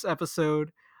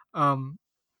episode, um,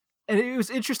 and it was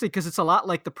interesting because it's a lot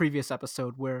like the previous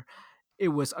episode where it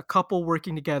was a couple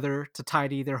working together to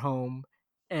tidy their home,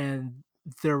 and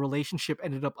their relationship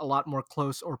ended up a lot more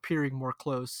close or appearing more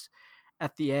close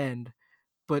at the end.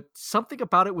 But something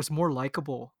about it was more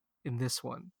likable in this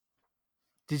one.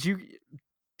 Did you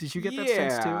did you get that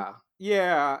sense too? yeah,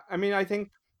 yeah. I mean, I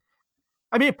think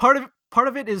I mean, part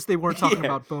of it is they weren't talking yeah,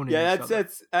 about boning yeah. each other.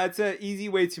 That's an easy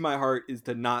way to my heart is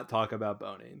to not talk about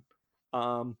boning.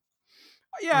 Um,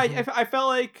 yeah, Hmm. I felt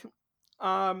like,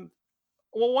 um,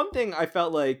 well, one thing I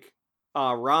felt like,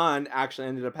 Ron actually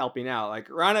ended up helping out. Like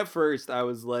Ron at first, I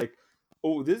was like,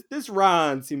 oh, this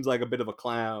Ron seems like a bit of a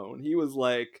clown. He was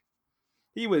like,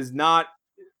 he was not.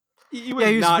 He Yeah,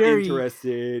 was he was not very.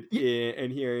 interested y-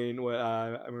 in hearing what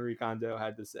Marie Kondo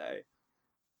had to say.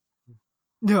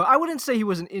 No, I wouldn't say he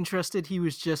wasn't interested. He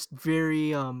was just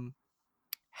very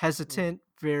Mm, hesitant,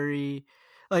 very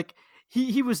like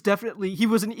he was definitely he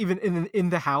wasn't even in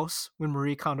the house when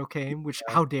Marie Kondo came, which yeah.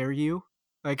 how dare you?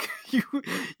 Like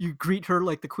you greet her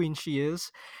like the queen she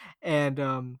is. And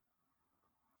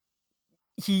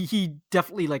he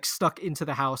definitely like stuck into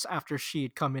the house after she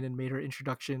had come in and made her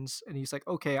introductions, and he's like,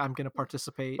 "Okay, I'm going to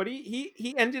participate." But he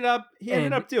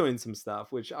ended And up doing some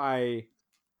stuff, which I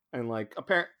and like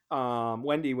apparent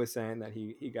Wendy was saying that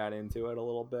he got into it a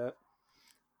little bit.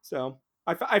 So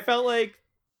I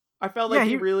felt yeah, like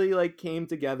he he really like came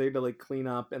together to like clean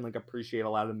up and like appreciate a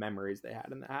lot of the memories they had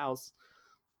in the house.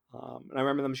 And I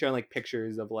remember them showing like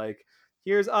pictures of like,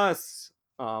 here's us.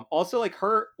 Also, like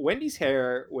her Wendy's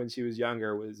hair when she was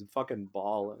younger was fucking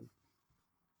ballin'.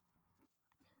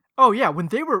 Oh yeah, when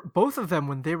they were both of them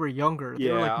when they were younger,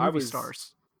 they were Yeah, like movie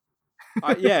stars.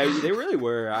 yeah, they really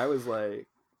were. I was like,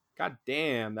 God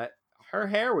damn, that her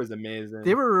hair was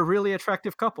They amazing. were a really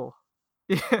attractive couple.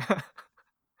 Yeah.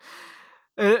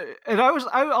 And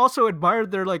I also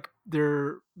admired their like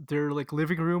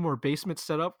living room or basement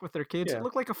setup with their kids. It Yeah,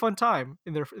 looked like a fun time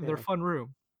in their yeah, fun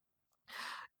room.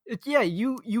 Yeah,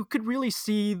 you could really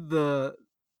see the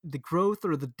growth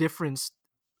or the difference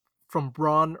from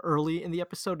Braun early in the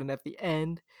episode and at the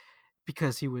end,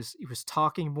 because he was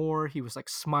talking more, he was like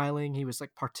smiling, he was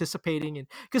like participating, and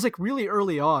because like really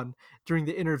early on during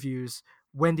the interviews,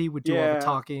 Wendy would do all the yeah,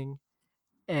 talking,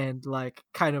 and like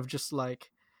kind of just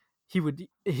like he would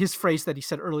his phrase that he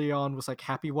said early on was like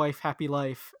happy wife happy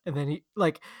life, and then he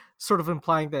like sort of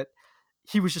implying that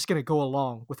he was just going to go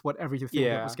along with what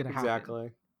everything that was yeah, going to happen.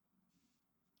 exactly.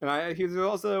 And he was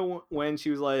also when she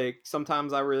was like,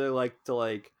 sometimes I really like to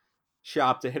like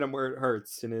shop to hit him where it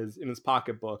hurts in his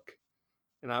pocketbook.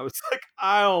 And I was like,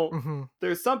 I don't. Hmm.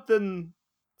 There's something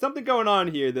going on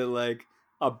here that like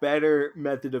a better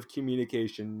method of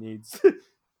communication needs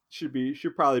should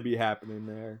probably be happening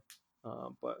there.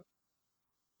 But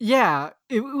Yeah,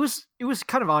 it was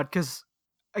kind of odd because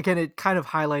again, it kind of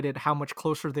highlighted how much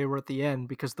closer they were at the end,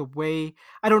 because the way,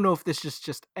 I don't know if this is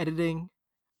just editing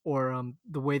or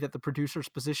the way that the producers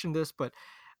positioned this, but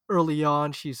early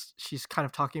on, she's kind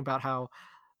of talking about how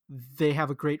they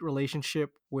have a great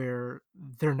relationship where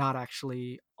they're not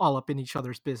actually all up in each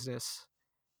other's business,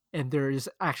 and there is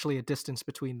actually a distance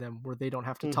between them where they don't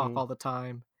have to talk mm-hmm, all the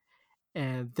time,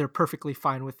 and they're perfectly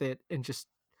fine with it, and just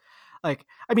like,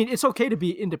 I mean, it's okay to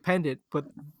be independent, but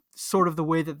sort of the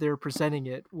way that they're presenting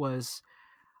it was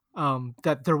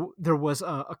that there was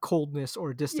a coldness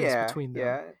or a distance yeah, between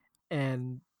them, yeah.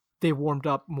 and they warmed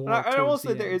up And more I will towards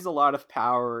say the there end. is a lot of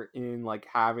power in like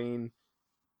having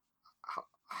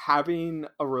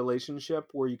a relationship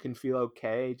where you can feel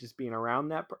okay just being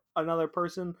around another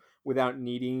person without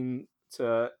needing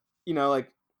to,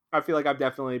 like I feel like I've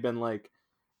definitely been like,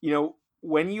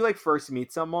 when you like first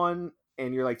meet someone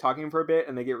and you're like talking for a bit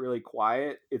and they get really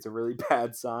quiet, it's a really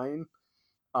bad sign.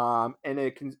 And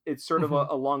it's sort of Hmm.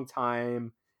 a long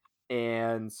time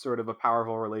and sort of a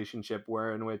powerful relationship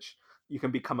where in which you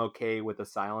can become okay with the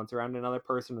silence around another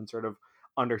person and sort of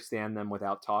understand them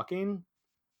without talking.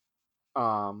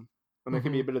 And there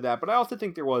could be a Hmm. bit of that, but I also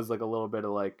think there was like a little bit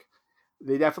of like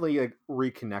they definitely like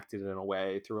reconnected in a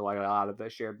way through like a lot of the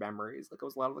shared memories. Like it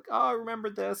was a lot of like, oh, I remember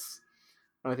this,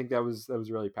 and I think that was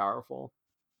really powerful.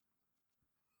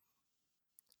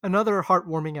 Another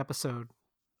heartwarming episode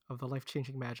of the life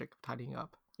changing magic of tidying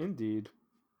up. Indeed.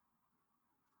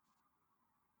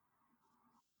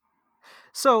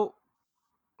 So,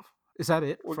 is that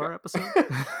it We for got our episode?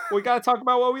 we got to talk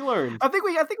about what we learned. I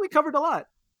think we covered a lot.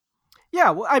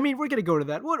 Yeah, well, I mean, we're gonna go to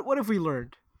that. What have we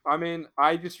learned I mean,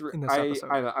 I just in this episode?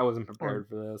 I wasn't Or prepared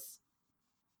for this.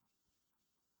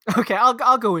 okay,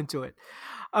 I'll go into it.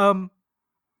 Um,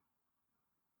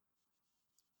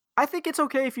 I think it's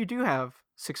okay if you do have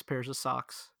 6 pairs of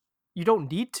socks. You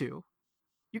don't need to.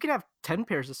 You can have 10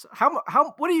 pairs of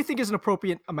how. What do you think is an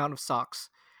appropriate amount of socks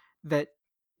that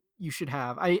you should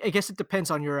have? I guess it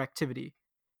depends on your activity,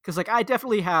 because like I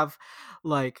definitely have,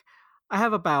 like, I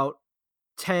have about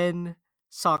 10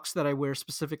 socks that I wear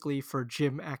specifically for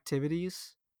gym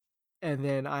activities, and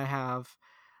then I have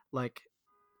like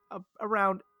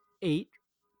around 8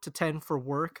 to 10 for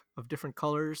work of different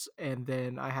colors, and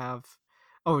then I have,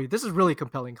 oh, this is really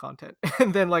compelling content,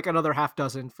 and then like another half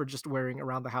dozen for just wearing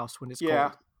around the house when it's Yeah.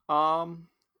 cold.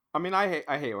 I mean, I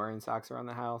hate wearing socks around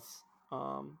the house.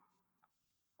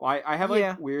 Well, I have like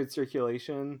Yeah. weird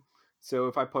circulation, so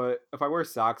if I wear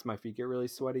socks, my feet get really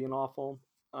sweaty and awful.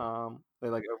 They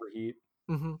like overheat.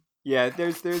 Hmm. Yeah,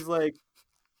 there's like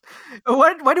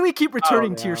Why do we keep I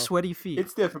don't returning to your know. sweaty feet?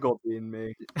 It's difficult being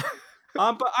me.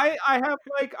 But I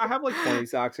have like 20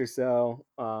 socks or so.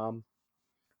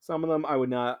 Some of them I would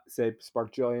not say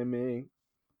spark joy in me,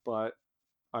 but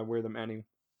I wear them any.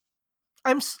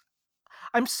 I'm s-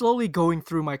 I'm slowly going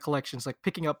through my collections, like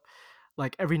picking up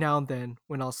like every now and then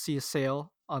when I'll see a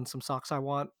sale on some socks I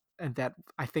want and that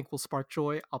I think will spark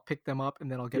joy, I'll pick them up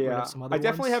and then I'll get rid of Yeah, some I other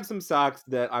definitely ones have some socks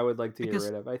that I would like to get because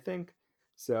rid of. I think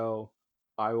so.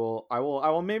 I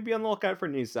will maybe be on the lookout for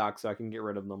new socks so I can get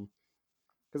rid of them.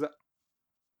 Because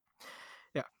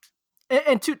yeah.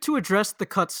 And to address the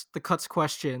cuts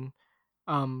question,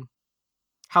 um,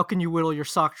 how can you whittle your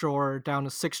sock drawer down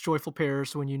to 6 joyful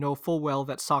pairs when you know full well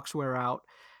that socks wear out?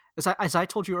 As I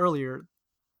told you earlier,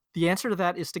 The answer to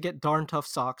that is to get Darn Tough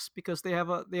socks because they have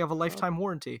a lifetime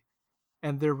warranty,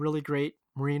 and they're really great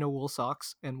merino wool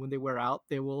socks. And when they wear out,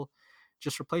 they will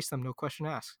just replace them, no question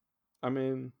asked. I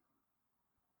mean,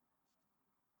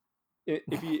 I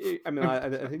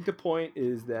think the point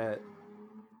is that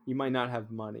you might not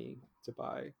have money to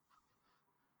buy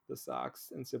the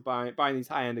socks, and so buying these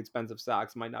high-end expensive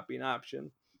socks might not be an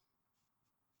option.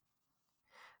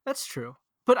 That's true,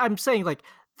 but I'm saying like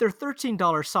they're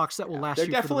 $13 socks that will last they're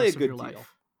you for the definitely rest a of your good deal.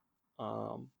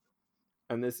 life.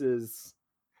 And this is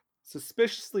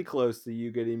suspiciously close to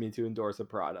you getting me to endorse a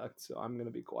product, so I'm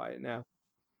gonna be quiet now.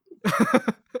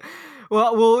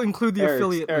 Well, we'll include the Eric's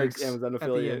affiliate links Amazon at the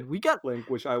affiliate end. We got link,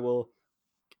 which I will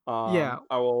yeah.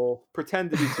 I will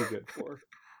pretend to be too good for.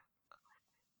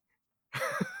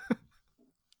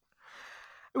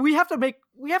 We have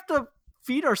to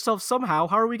feed ourselves somehow.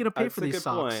 How are we going to pay That's for a these good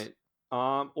socks? point.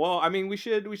 Well, I mean, we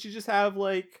should just have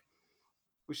like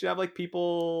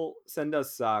people send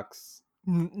us socks.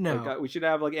 No. Like we should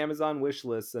have like Amazon wish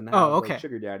lists and have okay. like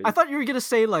sugar daddies. I thought you were going to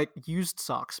say like used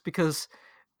socks because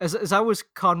as I was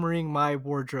conjuring my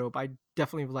wardrobe, I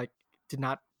definitely like did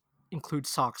not include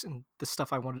socks in the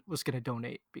stuff I was going to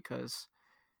donate because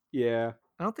yeah,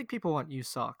 I don't think people want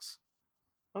used socks.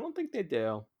 I don't think they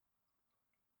do.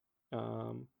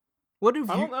 What have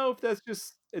I you? don't know if that's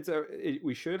just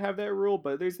we should have that rule,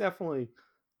 but that's definitely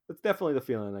the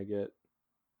feeling I get.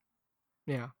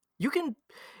 Yeah, you can.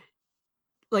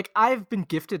 Like I've been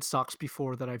gifted socks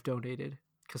before that I've donated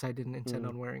because I didn't intend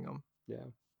on wearing them. Yeah.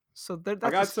 So that's I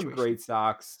got a some situation. great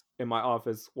socks in my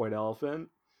office white elephant.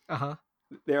 Uh-huh.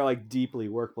 They're like deeply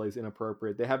workplace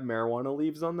inappropriate. They have marijuana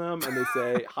leaves on them and they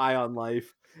say high on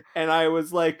life. And I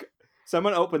was like,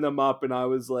 someone opened them up and I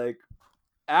was like,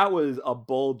 that was a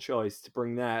bold choice to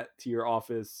bring that to your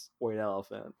office white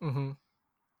elephant. Mm-hmm.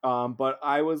 But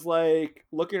I was like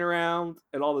looking around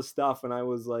at all the stuff and I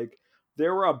was like,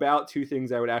 there were about 2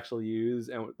 things I would actually use,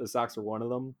 and the socks are one of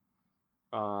them.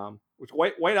 Which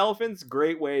white elephant's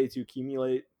great way to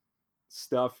accumulate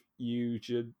stuff you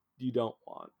don't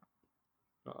want.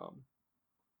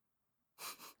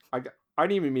 I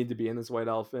didn't even mean to be in this white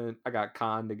elephant. I got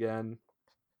conned again.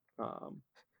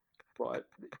 But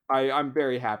I'm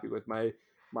very happy with my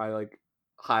like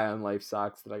high on life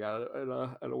socks that I got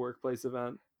at a workplace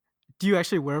event. Do you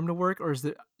actually wear them to work, or is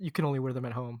it you can only wear them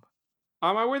at home?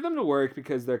 I wear them to work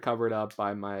because they're covered up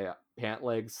by my pant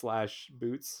legs /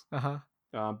 boots. Uh-huh.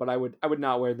 But I would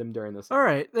not wear them during the summer. All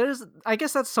right, I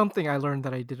guess that's something I learned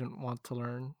that I didn't want to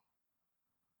learn.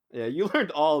 Yeah, you learned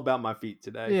all about my feet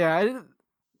today. Yeah.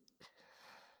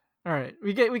 All right,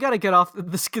 we got to get off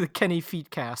the Kenny feet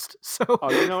cast. So.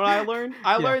 Oh, you know what I learned?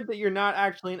 I learned that you're not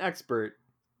actually an expert,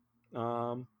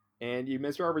 and you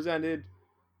misrepresented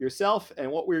yourself and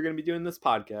what we were going to be doing in this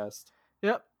podcast.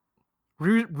 Yep,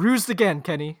 rused again,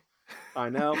 Kenny. I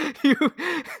know.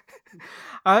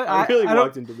 I really I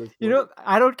walked into this. You know,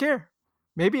 I don't care.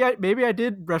 Maybe I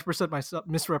did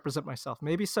misrepresent myself.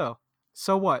 Maybe so.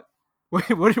 So what?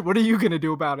 What are you gonna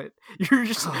do about it? You're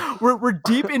just we're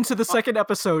deep into the second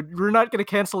episode. We're not gonna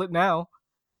cancel it now.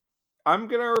 I'm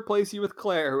gonna replace you with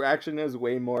Claire, who actually knows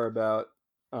way more about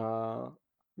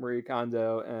Marie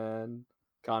Kondo and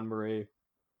KonMari.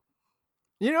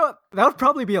 You know, that would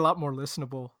probably be a lot more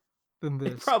listenable than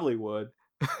this. It probably would.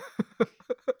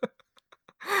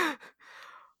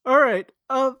 All right.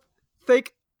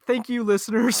 Thank you,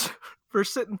 listeners, for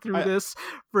sitting through this.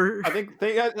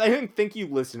 I think you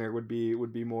listener would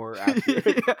be more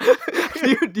accurate.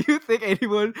 do you think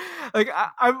anyone like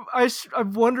I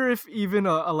wonder if even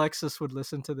Alexis would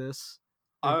listen to this?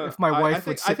 If my wife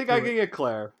would. I think I can get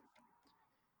Claire.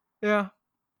 Yeah,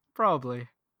 probably.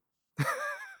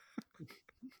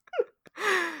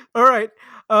 All right.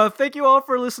 Thank you all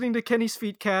for listening to Kenny's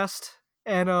Feetcast,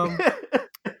 and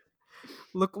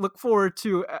look forward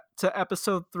to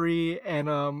episode 3, and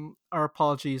our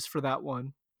apologies for that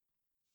one.